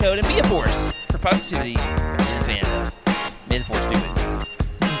fan code and be a force for positivity in the fandom. May the force be with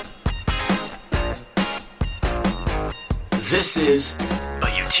you. This is a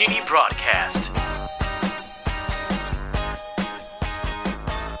Utini broadcast.